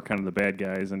were kind of the bad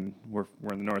guys, and we're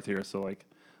in the north here, so like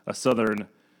a southern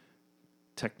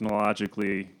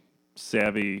technologically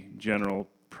savvy general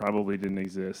probably didn't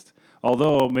exist.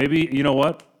 Although maybe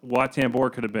Wat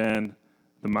Tambor could have been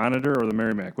the Monitor or the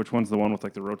Merrimack. Which one's the one with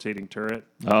like the rotating turret?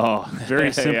 Oh,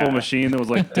 very simple machine that was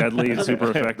like deadly and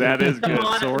super effective. That is good.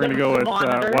 So we're gonna go with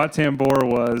Wat Tambor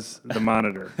was the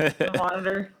Monitor. The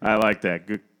Monitor. I like that.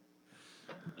 Good.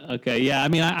 Okay, yeah. I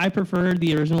mean, I prefer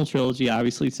the original trilogy,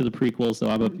 obviously, to the prequels, though.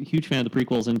 I'm a huge fan of the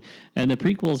prequels, and the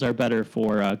prequels are better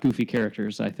for goofy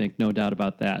characters, I think, no doubt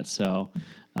about that. So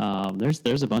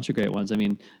there's a bunch of great ones. I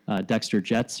mean, Dexter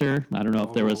Jetser. I don't know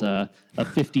if there was a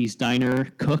 50s diner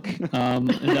cook and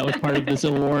that was part of the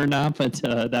Civil War or not, but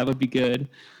that would be good.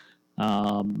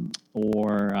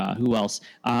 Or who else?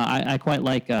 I quite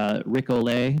like Rick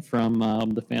Olay from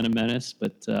The Phantom Menace,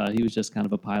 but he was just kind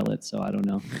of a pilot, so I don't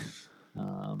know.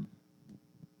 I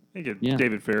think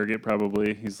David Farragut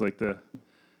probably. He's like the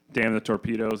damn the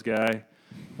torpedoes guy.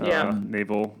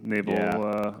 Naval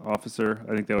officer.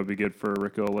 I think that would be good for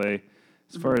Rick Olay.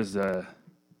 As far as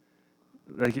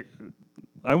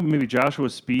maybe Joshua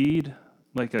Speed,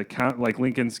 like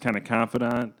Lincoln's kind of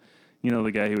confidant.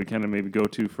 The guy he would kind of maybe go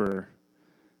to for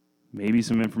maybe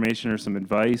some information or some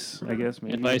advice. I guess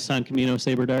maybe advice on Camino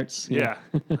saber darts. Yeah.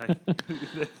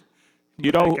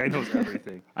 That guy knows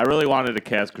everything. I really wanted to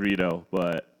cast Greedo,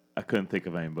 but I couldn't think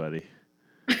of anybody.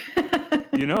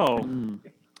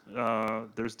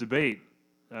 There's debate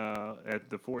at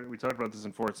the fort. We talked about this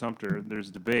in Fort Sumter. There's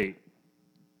debate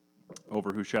over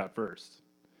who shot first.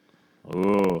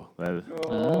 Oh, there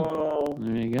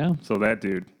you go. So that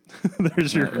dude,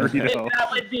 there's your Greedo.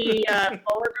 That would be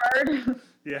Beauregard.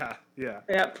 Yeah.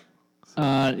 Yep.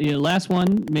 Last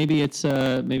one. Maybe it's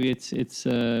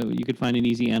you could find an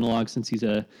easy analog since he's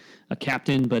a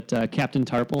captain, but Captain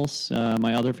Tarpals,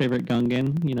 my other favorite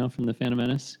Gungan, from the Phantom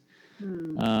Menace.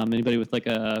 Anybody with like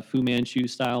a Fu Manchu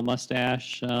style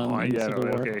mustache? Okay.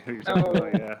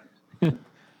 Yeah.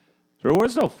 There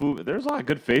was no Fu. There's a lot of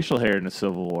good facial hair in the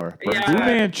Civil War. But Yeah. Fu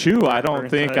Manchu, I don't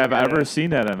think I've ever seen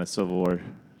that in a Civil War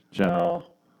general. No.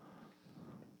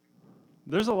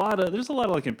 There's a lot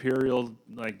of like imperial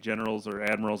like generals or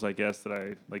admirals, I guess, that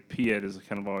I like. Piet is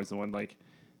kind of always the one like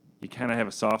you kind of have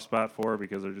a soft spot for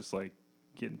because they're just like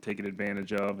getting taken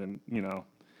advantage of, and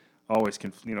always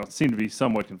seem to be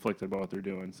somewhat conflicted about what they're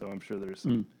doing. So I'm sure there's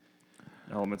some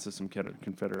elements of some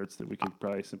Confederates that we could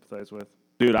probably sympathize with.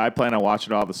 Dude, I plan on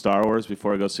watching all the Star Wars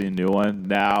before I go see a new one.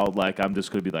 Now, like, I'm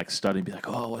just going to be, like, studying, be like,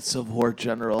 oh, what Civil War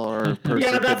general or person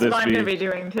Yeah, could that's this what I'm be? going to be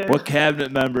doing, too. What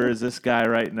cabinet member is this guy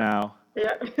right now?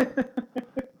 Yeah.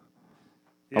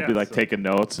 I'll be, like, taking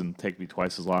notes and take me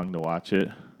twice as long to watch it.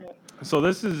 So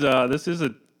this is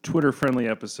a Twitter-friendly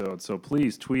episode, so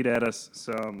please tweet at us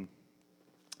some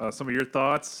of your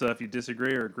thoughts if you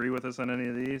disagree or agree with us on any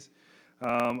of these.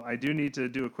 I do need to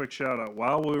do a quick shout-out.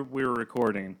 While we were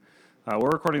recording, we're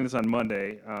recording this on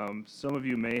Monday. Some of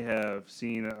you may have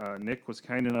seen Nick was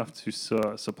kind enough to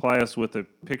supply us with a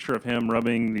picture of him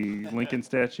rubbing the Lincoln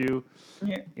statue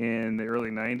in the early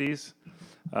 90s.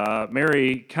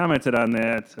 Mary commented on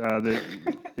that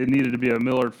it needed to be a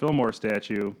Millard Fillmore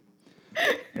statue.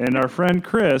 And our friend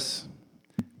Chris,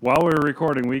 while we were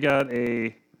recording, we got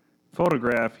a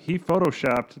photograph. He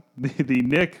photoshopped the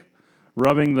Nick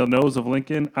rubbing the nose of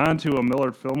Lincoln onto a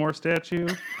Millard Fillmore statue.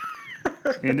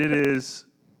 And it is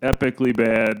epically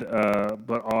bad,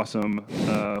 but awesome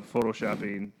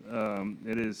photoshopping.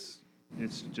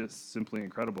 It's just simply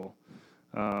incredible.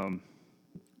 And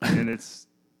it's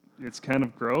kind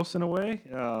of gross in a way.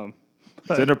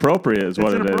 It's inappropriate is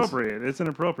what it is. It's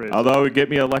inappropriate. Although it would get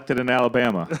me elected in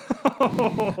Alabama.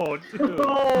 Oh, dude.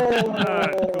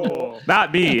 Not cool.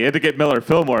 Not me. It had to get Millard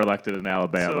Fillmore elected in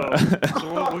Alabama.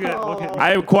 So we'll get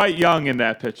I am quite young in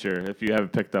that picture, if you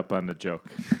haven't picked up on the joke.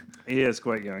 He is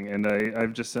quite young, and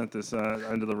I've just sent this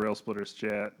onto the Rail Splitters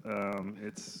chat.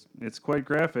 It's quite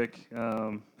graphic.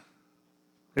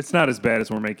 It's not as bad as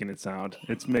we're making it sound.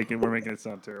 We're making it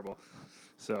sound terrible.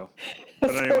 So,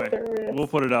 but anyway, we'll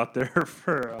put it out there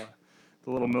for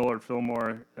the little Millard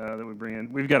Fillmore that we bring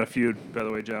in. We've got a feud, by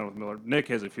the way, John, with Millard. Nick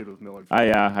has a feud with Millard.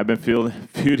 I've been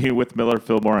feuding with Millard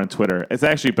Fillmore on Twitter. It's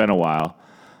actually been a while,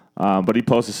 but he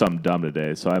posted something dumb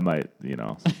today, so I might,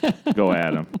 go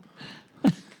at him.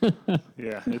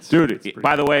 Yeah, dude.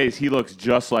 By the way, he looks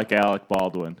just like Alec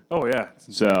Baldwin. Oh yeah.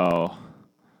 So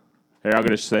here, I'm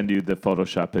gonna send you the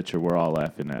Photoshop picture we're all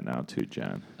laughing at now too,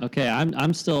 John. Okay,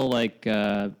 I'm still like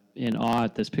in awe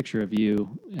at this picture of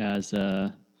you as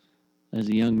a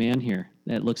young man here.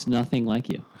 That looks nothing like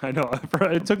you. I know.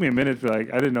 It took me a minute to I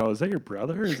didn't know. Is that your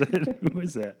brother? Who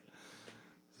is that?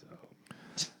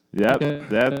 Yep,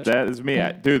 that is me.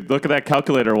 Dude, look at that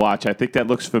calculator watch. I think that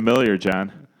looks familiar,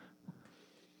 John.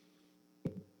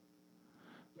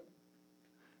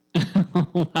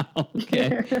 Wow,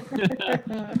 okay.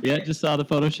 Yeah, just saw the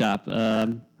Photoshop.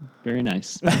 Very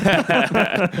nice.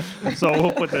 So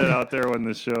we'll put that out there when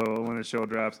the show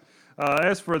drops.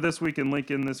 As for This Week in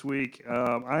Lincoln this week,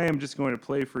 I am just going to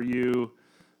play for you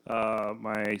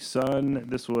my son.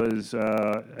 This was,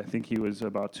 I think he was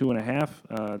about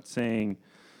 2.5, saying,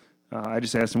 I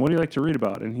just asked him, what do you like to read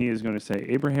about? And he is going to say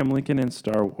Abraham Lincoln and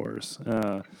Star Wars.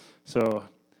 So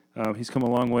he's come a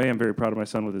long way. I'm very proud of my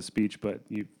son with his speech, but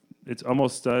it's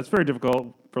very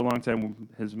difficult. For a long time,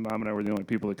 his mom and I were the only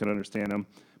people that could understand him.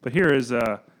 But here is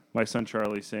my son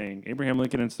Charlie saying Abraham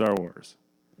Lincoln and Star Wars.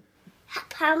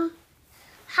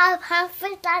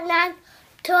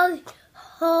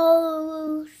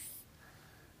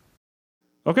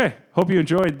 Okay, hope you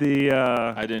enjoyed the.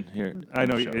 I didn't hear it. I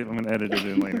know. I'm going to edit it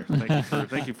in later.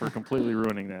 Thank you for completely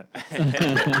ruining that.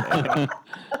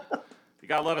 You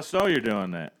got to let us know you're doing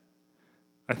that.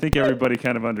 I think everybody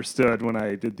kind of understood when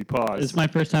I did the pause. It's my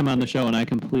first time on the show, and I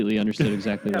completely understood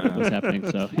exactly what was happening.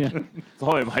 So, yeah. It's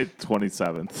only my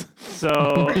 27th.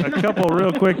 So, a couple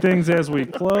real quick things as we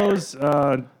close.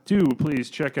 Do please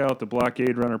check out the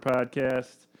Blockade Runner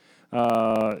podcast.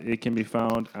 It can be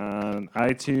found on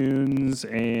iTunes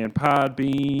and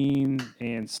Podbean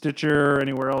and Stitcher.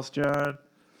 Anywhere else, John?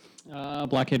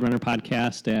 Blockade Runner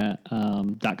Podcast at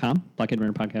 .com.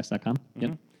 BlockadeRunnerPodcast.com.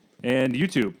 Yep. And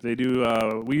YouTube. They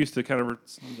do. We used to kind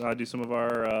of do some of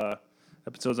our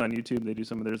episodes on YouTube. They do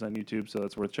some of theirs on YouTube, so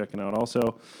that's worth checking out.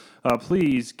 Also,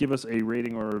 please give us a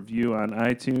rating or a review on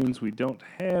iTunes. We don't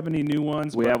have any new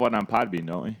ones. We have one on Podbean,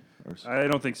 don't we? I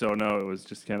don't think so. No, it was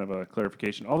just kind of a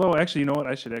clarification. Although, actually, you know what?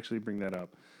 I should actually bring that up.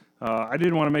 I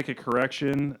did want to make a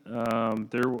correction.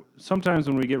 Sometimes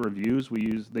when we get reviews,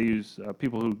 they use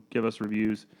people who give us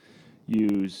reviews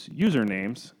use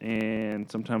usernames, and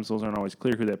sometimes those aren't always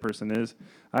clear who that person is.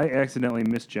 I accidentally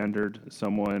misgendered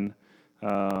someone.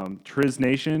 Triz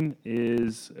Nation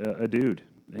is a dude,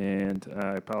 and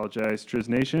I apologize, Triz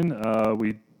Nation.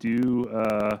 We do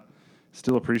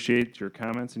still appreciate your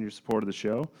comments and your support of the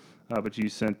show, but he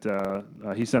sent a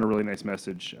really nice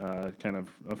message, kind of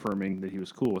affirming that he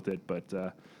was cool with it, but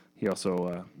he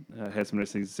also had some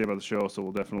nice things to say about the show, so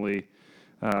we'll definitely...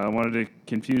 I wanted to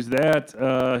confuse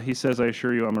that. He says, I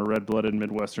assure you I'm a red-blooded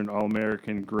Midwestern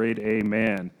All-American grade A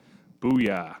man.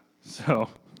 Booyah. So,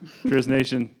 Triz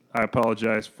Nation, I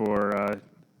apologize for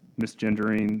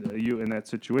misgendering you in that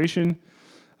situation,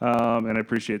 and I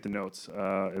appreciate the notes.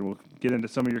 And we'll get into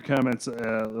some of your comments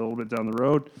a little bit down the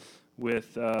road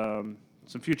with some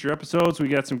future episodes. We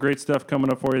got some great stuff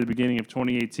coming up for you at the beginning of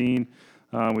 2018.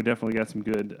 We definitely got some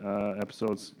good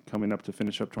episodes coming up to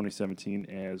finish up 2017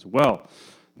 as well.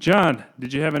 John,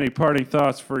 did you have any parting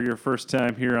thoughts for your first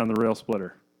time here on the Rail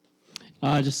Splitter?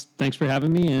 Just thanks for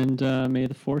having me, and may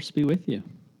the force be with you.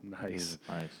 Nice.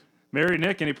 Mary,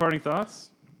 Nick, any parting thoughts?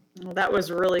 Well, that was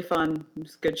really fun. It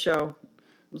was a good show.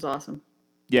 It was awesome.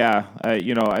 Yeah,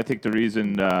 I think the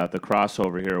reason the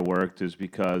crossover here worked is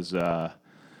because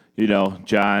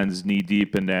John's knee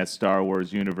deep in that Star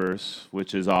Wars universe,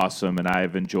 which is awesome, and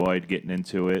I've enjoyed getting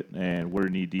into it. And we're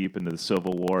knee deep into the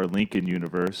Civil War Lincoln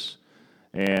universe.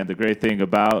 And the great thing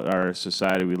about our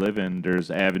society we live in, there's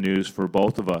avenues for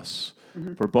both of us,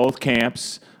 for both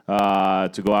camps,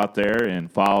 to go out there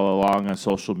and follow along on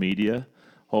social media.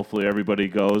 Hopefully everybody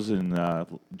goes and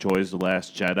enjoys The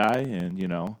Last Jedi,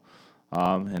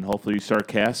 and hopefully you start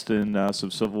casting some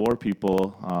Civil War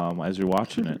people as you're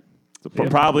watching it.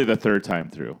 Probably the third time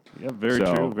through. Yeah, very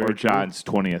true. Or John's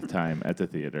 20th time at the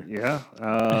theater. Yeah,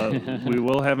 we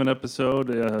will have an episode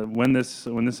when this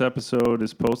episode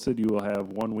is posted. You will have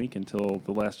 1 week until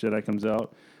The Last Jedi comes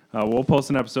out. We'll post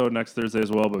an episode next Thursday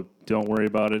as well, but don't worry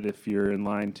about it. If you're in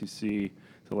line to see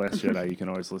The Last Jedi, you can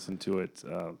always listen to it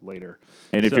later.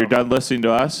 And if you're done listening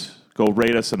to us, go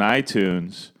rate us on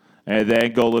iTunes. And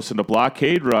then go listen to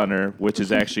Blockade Runner, which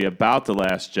is actually about The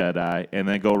Last Jedi, and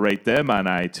then go rate them on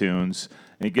iTunes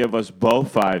and give us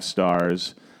both 5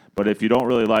 stars. But if you don't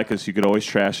really like us, you could always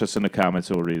trash us in the comments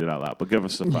and we'll read it out loud. But give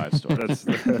us the 5 stars.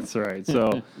 That's right.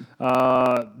 So,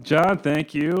 John,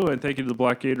 thank you. And thank you to the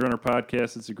Blockade Runner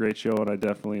podcast. It's a great show, and I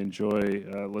definitely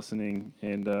enjoy listening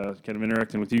and kind of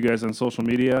interacting with you guys on social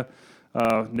media.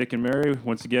 Nick and Mary,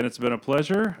 once again, it's been a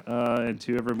pleasure. And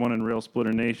to everyone in Rail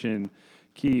Splitter Nation,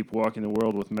 keep walking the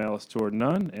world with malice toward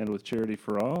none and with charity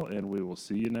for all, and we will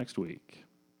see you next week.